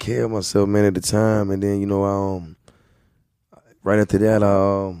not taking care of myself, man, at the time. And then, you know, right after that,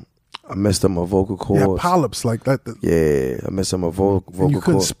 I messed up my vocal cords. Yeah, polyps like that. I messed up my vocal cords. You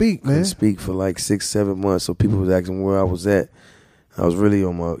couldn't speak, man. Couldn't speak for like 6-7 months. So people was asking where I was at. I was really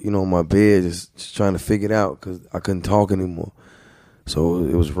on my bed, just trying to figure it out, because I couldn't talk anymore. So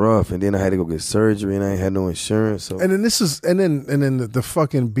it was rough, and then I had to go get surgery, and I ain't had no insurance. So. And then the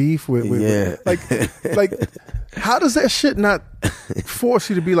fucking beef with like how does that shit not force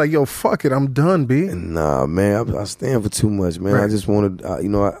you to be like, yo, fuck it, I'm done, B? Nah, man, I stand for too much, man. Right. I just wanted,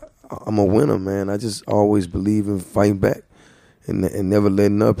 I'm a winner, man. I just always believe in fighting back and never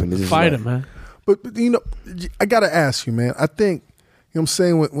letting up. And it's fight it, man. But you know, I gotta ask you, man. I think, you know what I'm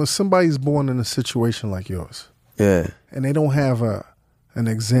saying, when somebody's born in a situation like yours, and they don't have an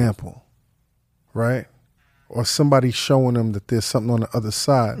example, right? Or somebody showing them that there's something on the other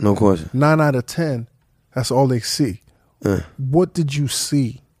side. No question. 9 out of 10, that's all they see. What did you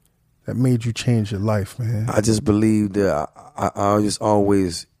see that made you change your life, man? I just believe that I just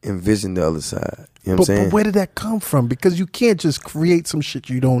always envision the other side. You know what I'm saying? But where did that come from? Because you can't just create some shit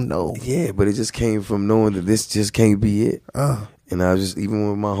you don't know. Yeah, but it just came from knowing that this just can't be it. And I just, even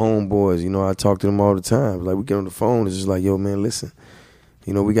with my homeboys, you know, I talk to them all the time. Like, we get on the phone, it's just like, yo, man, listen.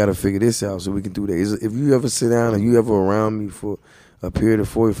 You know, we got to figure this out so we can do that. If you ever sit down and you ever around me for a period of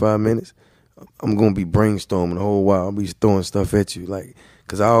 45 minutes, I'm going to be brainstorming the whole while. I'll be throwing stuff at you. Like,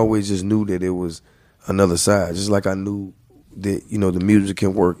 because I always just knew that it was another side. Just like I knew that, you know, the music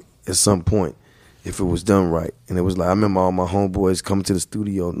can work at some point if it was done right. And it was like, I remember all my homeboys coming to the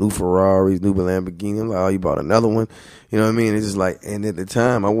studio, new Ferraris, new Lamborghini. I'm like, oh, you bought another one? You know what I mean? It's just like, and at the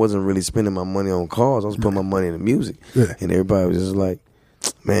time, I wasn't really spending my money on cars. I was putting my money in the music. Yeah. And everybody was just like,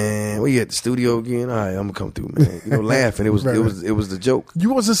 man, we at the studio again? All right, I'm gonna come through, man. You know, laughing. It was the joke.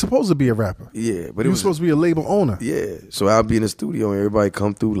 You wasn't supposed to be a rapper. Yeah, but you were supposed to be a label owner. Yeah. So I'll be in the studio and everybody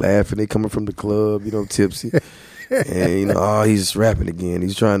come through laughing. They coming from the club, you know, tipsy. And you know, oh, he's rapping again.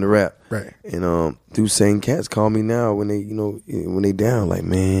 He's trying to rap. Right. And those same cats call me now when they, you know, when they down. Like,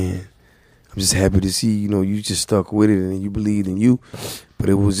 man, I'm just happy to see, you know, you just stuck with it and you believed in you. But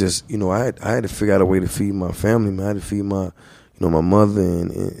it was just, you know, I had to figure out a way to feed my family, man. I had to feed my, you know, my mother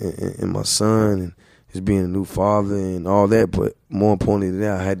and my son, and just being a new father and all that. But more importantly than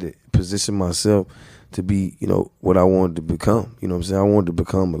that, I had to position myself to be, you know, what I wanted to become. You know what I'm saying? I wanted to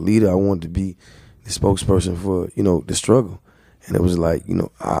become a leader. I wanted to be the spokesperson for, you know, the struggle. And it was like, you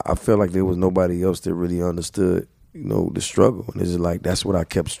know, I felt like there was nobody else that really understood, you know, the struggle. And it's just like, that's what I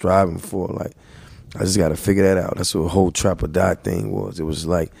kept striving for. Like, I just got to figure that out. That's what the whole trap or die thing was. It was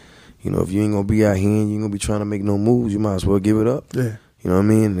like, you know, if you ain't going to be out here and you ain't going to be trying to make no moves, you might as well give it up. Yeah. You know what I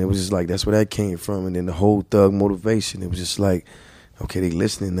mean? And it was just like, that's where that came from. And then the whole thug motivation, it was just like, okay, they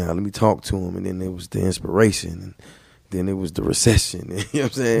listening now. Let me talk to them. And then it was the inspiration. And then it was the recession. You know what I'm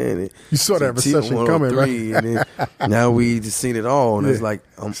saying? And you saw that recession coming, right? And then now we just seen it all. And it's like,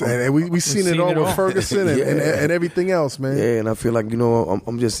 and we seen it all with Ferguson and everything else, man. Yeah, and I feel like, you know,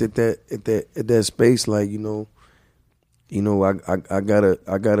 I'm just at that space, like, you know, I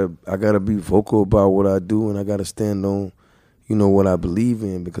gotta be vocal about what I do, and I gotta stand on, you know, what I believe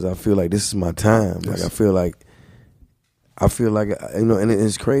in, because I feel like this is my time. Yes. Like I feel like, you know, and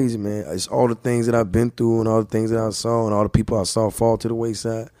it's crazy, man. It's all the things that I've been through and all the things that I saw and all the people I saw fall to the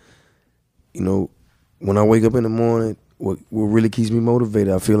wayside. You know, when I wake up in the morning, what really keeps me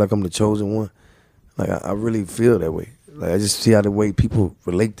motivated, I feel like I'm the chosen one. Like I really feel that way. Like I just see how the way people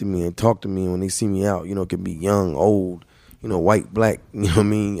relate to me and talk to me when they see me out. You know, it can be young, old, you know, white, black, you know what I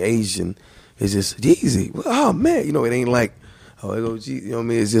mean, Asian. It's just Jeezy. Oh man, you know, it ain't like, oh, there go Jeezy. You know what I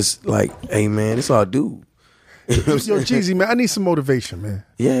mean? It's just like, hey man, it's our dude. Yo, Jeezy, man, I need some motivation, man.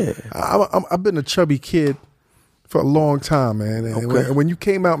 Yeah. I've been a chubby kid for a long time, man. And when you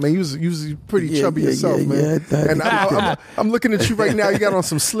came out, man, you was pretty chubby yourself, man. And I'm looking at you right now. You got on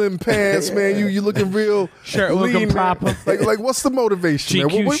some slim pants, man. You looking real shirt lean, looking proper. Like what's the motivation,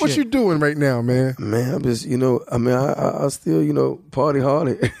 man? What you doing right now, man? Man, I'm just, you know, I mean, I still, you know, party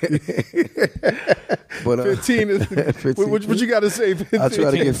hard. But 15 is 15. What you got to say? 15? I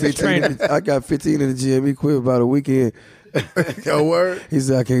try to get 15. I got 15 in the gym. He quit about a weekend. Yo, word. He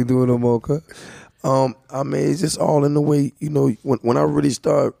said I can't do it no more. I mean, it's just all in the way, you know, when I really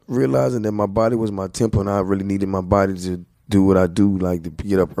start realizing that my body was my temple and I really needed my body to do what I do, like to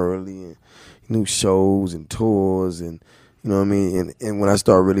get up early and new shows and tours and, you know what I mean? And when I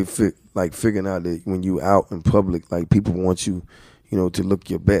start really figuring out that when you out in public, like people want you, you know, to look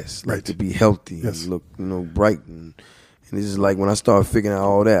your best, like to be healthy and look, you know, bright. And it's just like when I start figuring out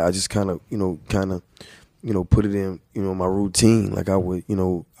all that, I just kind of put it in, you know, my routine. Like I would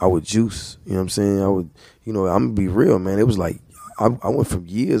juice, you know what I'm saying? I would, you know, I'm gonna be real, man. It was like, I went from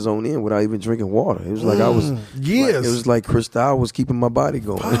years on in without even drinking water. It was like I was, years. Like, it was like Cristal was keeping my body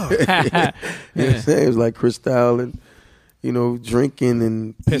going. You know what I'm saying? It was like Cristal and, you know, drinking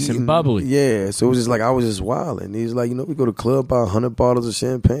and pissing bubbly. Yeah. So it was just like, I was just wild. And he's like, you know, we go to the club, buy 100 bottles of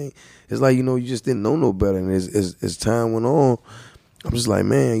champagne. It's like, you know, you just didn't know no better. And as time went on, I'm just like,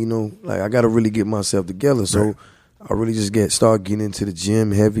 man, you know, like I got to really get myself together. So I really just start getting into the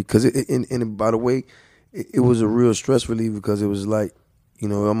gym heavy. Because, and by the way, it was a real stress relief because it was like, you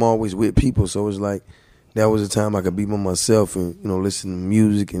know, I'm always with people. So it was like, that was a time I could be by myself and, you know, listen to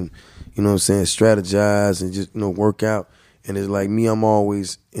music and, you know what I'm saying, strategize and just, you know, work out. And it's like me, I'm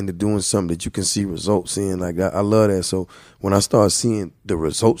always into doing something that you can see results in. Like I love that. So when I started seeing the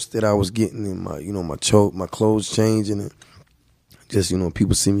results that I was getting in my, you know, my clothes changing and just, you know,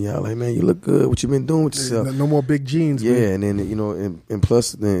 people see me out like, man, you look good. What you been doing with yourself? No more big jeans. Yeah, man. and then, you know, and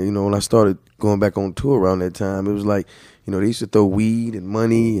plus, then, you know, when I started going back on tour around that time, it was like, you know, they used to throw weed and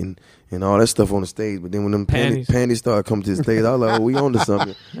money and all that stuff on the stage. But then when them panties started coming to the stage, I was like, oh, we on to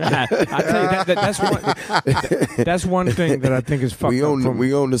something. I tell you, that's one thing that I think is fucked up.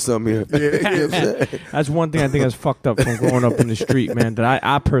 We on to something here. Yeah. That's one thing I think is fucked up from growing up in the street, man, that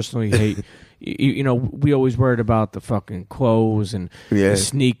I personally hate. You know, we always worried about the fucking clothes and the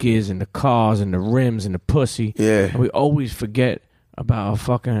sneakers and the cars and the rims and the pussy. Yeah. And we always forget about our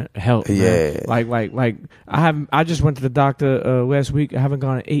fucking health. Yeah. Man. Like I just went to the doctor last week. I haven't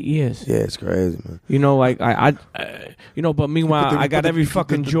gone in 8 years. Yeah, it's crazy, man. You know, like I you know, but meanwhile I got every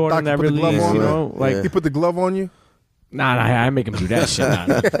fucking Jordan that released, you know, like he put the glove on you? Nah, I make him do that shit.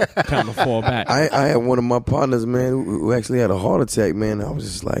 Tell him to fall back. I had one of my partners, man, who actually had a heart attack, man. I was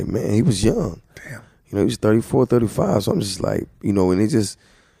just like, man, he was young. Damn. You know, he was 34, 35. So I'm just like, you know, and it just,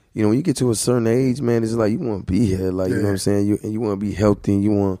 you know, when you get to a certain age, man, it's like you want to be here. Like, you know what I'm saying? You want to be healthy and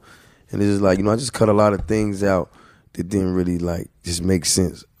and it's just like, you know, I just cut a lot of things out that didn't really, like, just make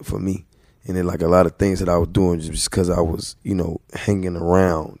sense for me. And then like a lot of things that I was doing just because I was, hanging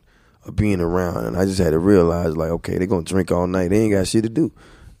around or being around. And I just had to realize like, okay, they're going to drink all night. They ain't got shit to do.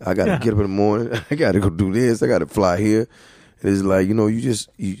 I got to get up in the morning. I got to go do this. I got to fly here. And it's like, you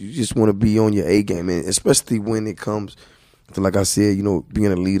just want to be on your A game. And especially when it comes to, like I said,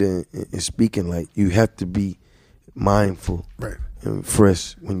 being a leader and speaking, like you have to be mindful and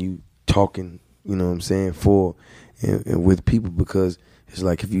fresh when you talking, you know what I'm saying, for and with people, because it's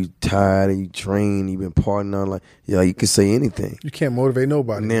like if you tired and you train, you've been partying on, like, you can say anything. You can't motivate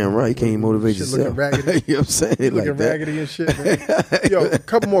nobody. Damn right, you can't even motivate yourself. Looking raggedy. You know what I'm saying? You looking raggedy and shit, man. Yo, a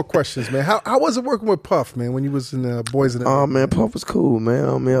couple more questions, man. How was it working with Puff, man, when you was in the Boys in the Oh, man, Puff was cool, man.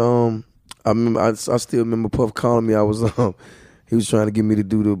 I remember, I still remember Puff calling me. I was, he was trying to get me to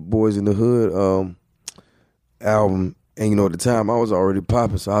do the Boys in the Hood album. And, at the time, I was already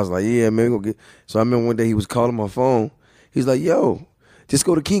popping. So I was like, yeah, man, go get. So I remember one day he was calling my phone. He's like, yo, just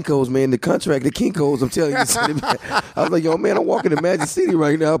go to Kinko's, man. The contract, the Kinko's, I'm telling you. I was like, yo, man, I'm walking to Magic City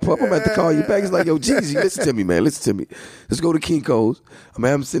right now, Puff. I'm about to call you back. He's like, yo, Jeezy, listen to me, man. Listen to me. Let's go to Kinko's. I'm going to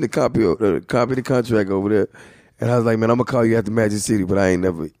have him send a copy of the contract over there. And I was like, man, I'm going to call you after Magic City, but I ain't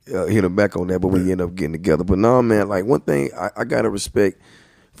never hit him back on that, but we end up getting together. But no, man, like one thing I got to respect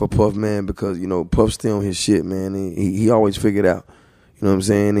for Puff, man, because, Puff's still on his shit, man. And he always figured out, you know what I'm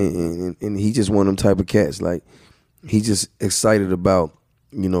saying? And he just one of them type of cats. Like, he just excited about,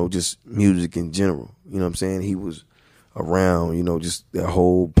 just music in general. You know what I'm saying? He was around, just that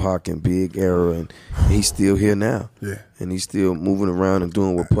whole Pac and Big era, and he's still here now. Yeah. And he's still moving around and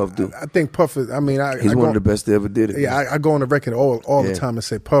doing what Puff do. I think Puff is, he's one of the best that ever did it. Yeah, I go on the record all the time and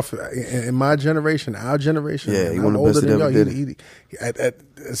say Puff, in my generation, our generation, he's one of the best that ever did it.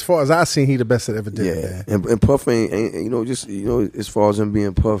 As far as I seen, he the best that ever did it. Yeah, and Puff ain't as far as him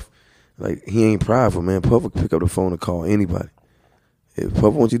being Puff, like, he ain't prideful, man. Puff will pick up the phone and call anybody. If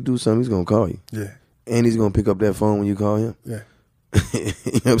Puff wants you to do something, he's going to call you. Yeah. And he's going to pick up that phone when you call him. Yeah. You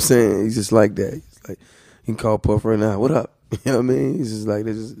know what I'm saying? He's just like that. He's like, you can call Puff right now. What up? You know what I mean? He's just like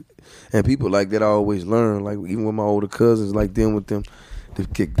this. And people like that I always learn. Like, even with my older cousins, like dealing with them,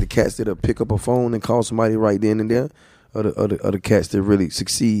 the cats that'll pick up a phone and call somebody right then and there, or the cats that really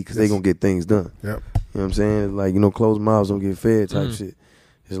succeed because they going to get things done. Yep. You know what I'm saying? Like, closed mouths don't get fed type shit.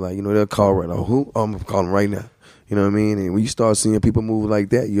 It's like, they'll call right now. Who? Oh, I'm calling right now. You know what I mean? And when you start seeing people move like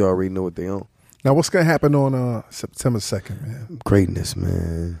that, you already know what they on. Now, what's going to happen on September 2nd, man? Greatness,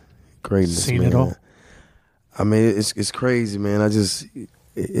 man. Greatness, Seen man. it all? I mean, it's crazy, man. It's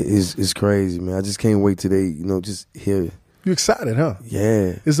crazy, man. I just can't wait today, just hear it. You excited, huh?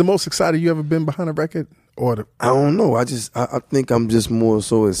 Yeah. Is the most excited you ever been behind a record? I don't know. I think I'm just more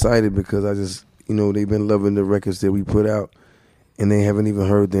so excited because I just, they've been loving the records that we put out, and they haven't even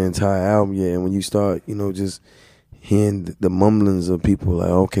heard the entire album yet. And when you start, just hearing the mumblings of people like,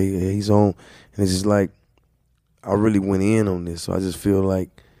 okay, yeah, he's on. And it's just like, I really went in on this. So I just feel like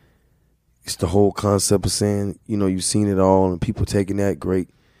it's the whole concept of saying, you've seen it all and people taking that great.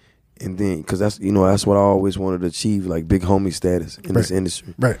 And then, because that's, that's what I always wanted to achieve, like big homie status in this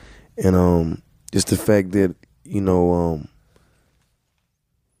industry. Right. And just the fact that, the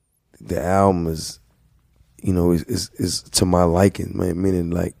album is, is to my liking, man. Meaning,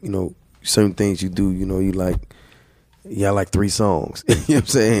 like, certain things you do, you like, I like 3 songs. You know what I'm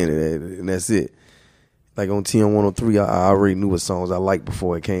saying? And that's it. Like on TM103, I already knew what songs I liked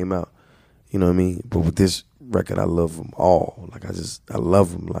before it came out. You know what I mean? But with this record, I love them all. Like, I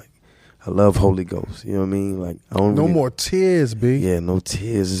love them. Like, I love Holy Ghost. You know what I mean? Like, I don't No More Tears, B. Yeah, No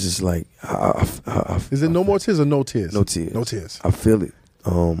Tears. It's just like, is it No More Tears or No Tears? No Tears. No Tears. I feel it.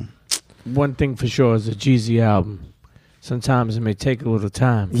 One thing for sure is a Jeezy album. Sometimes it may take a little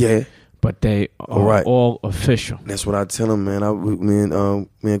time. Yeah. But they are all official. That's what I tell them, man. Me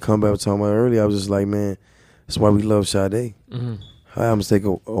and Comeback were talking about earlier. I was just like, man, that's why we love Sade. Mm-hmm. Her albums take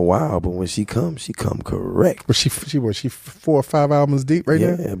a while, but when she come correct. But she 4 or 5 albums deep right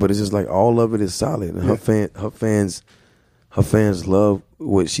now? Yeah, but it's just like all of it is solid. And her fans love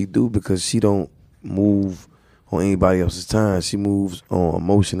what she do because she don't move on anybody else's time. She moves on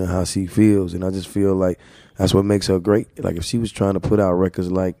emotion and how she feels. And I just feel like that's what makes her great. Like, if she was trying to put out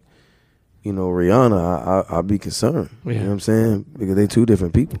records like, Rihanna, I'd be concerned. Yeah. You know what I'm saying? Because they 2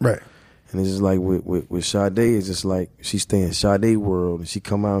 different people. Right. And it's just like with Sade, it's just like she stay in Sade world and she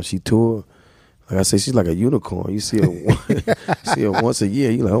come out and she tour. Like I say, she's like a unicorn. You see her once a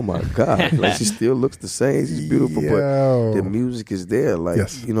year, you're like, oh my God. Like, she still looks the same. She's beautiful, but the music is there. Like,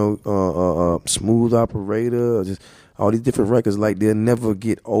 Smooth Operator, just all these different records, like, they'll never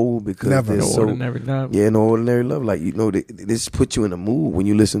get old because they're No so Ordinary Love. Yeah, No Ordinary Love. Like, they just put you in a mood when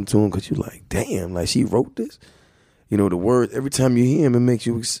you listen to them because you're like, damn, like, she wrote this. you know, the word, every time you hear him, it makes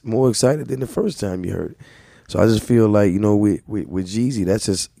you more excited than the first time you heard it. So I just feel like, you know, with Jeezy, that's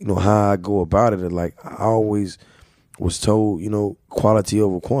just, you know, how I go about it. Like, I always was told, you know, quality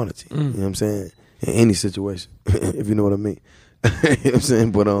over quantity. You know what I'm saying? In any situation, if you know what I mean. You know what I'm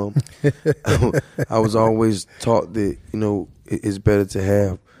saying? But I was always taught that, you know, it's better to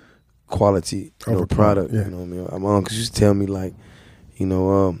have quality over product. Yeah. You know what I mean? My uncles used to tell me, like, you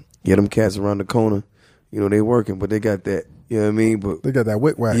know, yeah, them cats around the corner, you know, they working, but they got that. You know what I mean? But they got that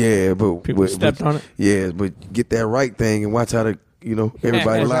wick whack. Yeah, but people stepped on it. Yeah, but get that right thing and watch how to, you know,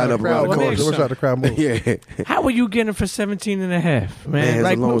 everybody line up around the corner. Watch how the crowd move. Yeah. How are you getting for 17 and a half, man? It's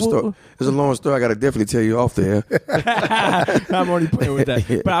like, a long story. It's a long story. I got to definitely tell you off there. I'm only playing with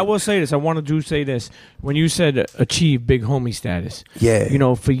that. But I will say this. I want to say this. When you said achieve big homie status, yeah, you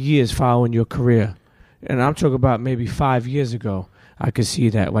know, for years following your career, and I'm talking about maybe 5 years ago, I could see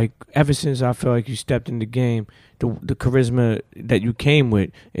that. Like, ever since I feel like you stepped in the game, the charisma that you came with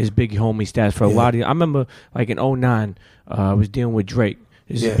is big homie status for a lot of you. I remember, like, in 2009, I was dealing with Drake.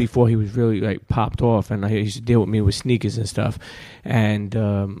 This is before he was really, like, popped off, and he used to deal with me with sneakers and stuff. And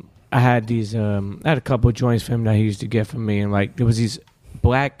I had these, I had a couple of joints for him that he used to get from me, and, like, there was these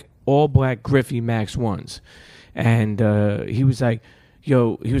all black Griffey Max 1s. And he was like,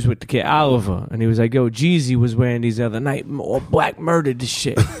 yo, he was with the kid Oliver, and he was like, yo, Jeezy was wearing these the other night, all black murdered this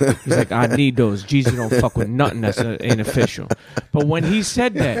shit. He's like, I need those. Jeezy don't fuck with nothing that's ain't official. But when he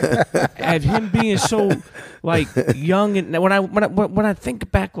said that, at him being so, like, young, and when I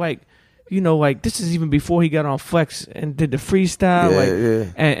think back, like, you know, like, this is even before he got on Flex and did the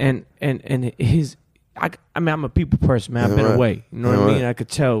freestyle, and his. I mean, I'm a people person, man. I've been away. You know what I mean? I could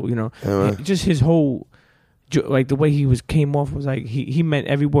tell, you know, just his whole, like, the way he came off was like he meant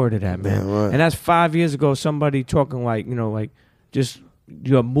every word of that, man. And that's 5 years ago. Somebody talking, like, you know, like, just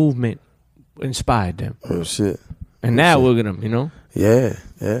your movement inspired them. Oh shit! And now look at him, you know. Yeah.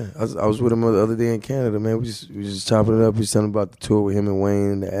 I was with him the other day in Canada, man. We just chopping it up. We was telling about the tour with him and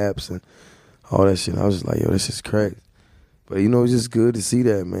Wayne and the apps and all that shit. And I was just like, yo, this is crazy. But, you know, it's just good to see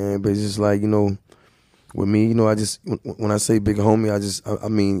that, man. But it's just like, you know, with me, you know, I just, when I say big homie, I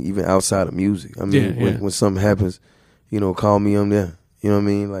mean even outside of music. I mean, when something happens, you know, call me, I'm there. You know what I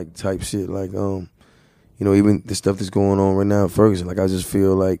mean? Like, type shit. Like, you know, even the stuff that's going on right now in Ferguson, like, I just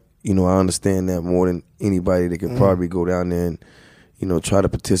feel like, you know, I understand that more than anybody that could probably go down there and, you know, try to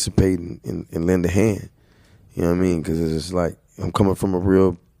participate and lend a hand. You know what I mean? Because it's just like, I'm coming from a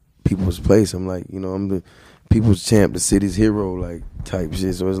real people's place. I'm like, you know, I'm the people's champ, the city's hero, like, type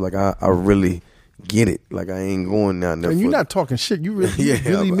shit. So it's like, I really get it. Like, I ain't going down there. And you're not talking shit. You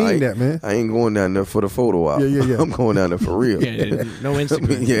really mean that, man. I ain't going down there for the photo op. Yeah. I'm going down there for real. No Instagram.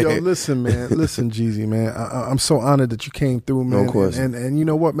 I mean, Yo, listen, man. Listen, Jeezy, man. I'm so honored that you came through, man. No question. And you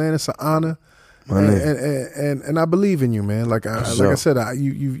know what, man? It's an honor. And I believe in you, man. Like I said, I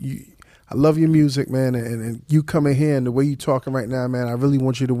love your music, man, and you coming here and the way you talking right now, man, I really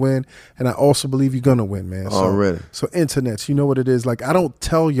want you to win, and I also believe you're gonna win, man. Already. So internets, you know what it is. Like, I don't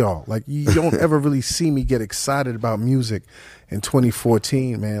tell y'all, like, you don't ever really see me get excited about music in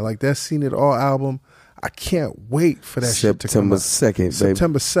 2014, man. Like, that Seen It All album, I can't wait for that shit to come out. September 2nd, baby.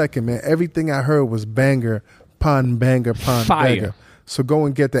 September 2nd, man. Everything I heard was banger, pon banger, pon banger. So go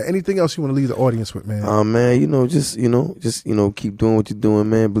and get that. Anything else you want to leave the audience with, man? Man, just keep doing what you're doing,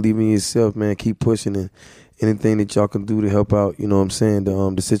 man. Believe in yourself, man. Keep pushing, and anything that y'all can do to help out, you know what I'm saying,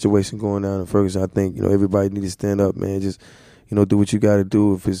 the situation going down in Ferguson. I think, you know, everybody need to stand up, man. Just, you know, do what you got to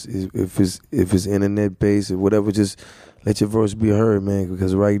do. If it's internet based or whatever, just let your voice be heard, man.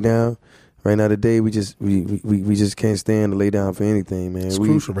 Because right now today, we just can't stand to lay down for anything, man. It's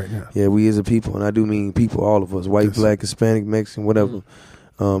crucial right now. Yeah, we as a people, and I do mean people, all of us, white, black, Hispanic, Mexican, whatever,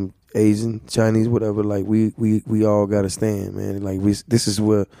 Asian, Chinese, whatever. Like, we all got to stand, man. Like, this is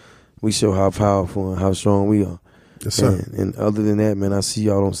where we show how powerful and how strong we are. Yes, sir. And other than that, man, I see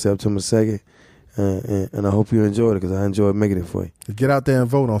y'all on September 2nd. And I hope you enjoyed it, because I enjoyed making it for you. Get out there and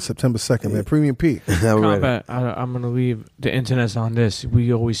vote on September 2nd, man. Premium P. Combat, I'm going to leave the internet on this.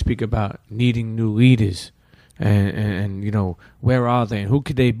 We always speak about needing new leaders. And, you know, where are they? And who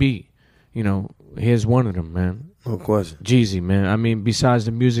could they be? You know, here's one of them, man. No question. Jeezy, man. I mean, besides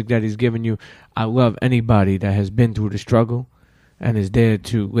the music that he's given you, I love anybody that has been through the struggle and is there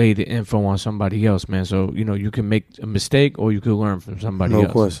to lay the info on somebody else, man. So, you know, you can make a mistake or you can learn from somebody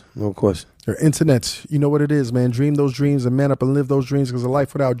else. No question. Your internet, you know what it is, man. Dream those dreams and man up and live those dreams, because a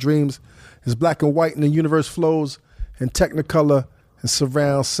life without dreams is black and white and the universe flows in technicolor and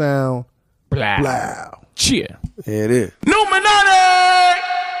surround sound. Blah. Cheer. Yeah, it is. Numinati!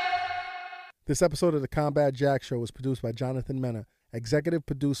 This episode of the Combat Jack Show was produced by Jonathan Mena, executive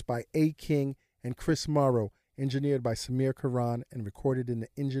produced by A. King and Chris Morrow, engineered by Samir Karan and recorded in the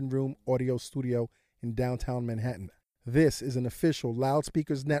Engine Room Audio Studio in downtown Manhattan. This is an official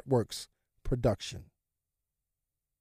Loudspeakers Networks production.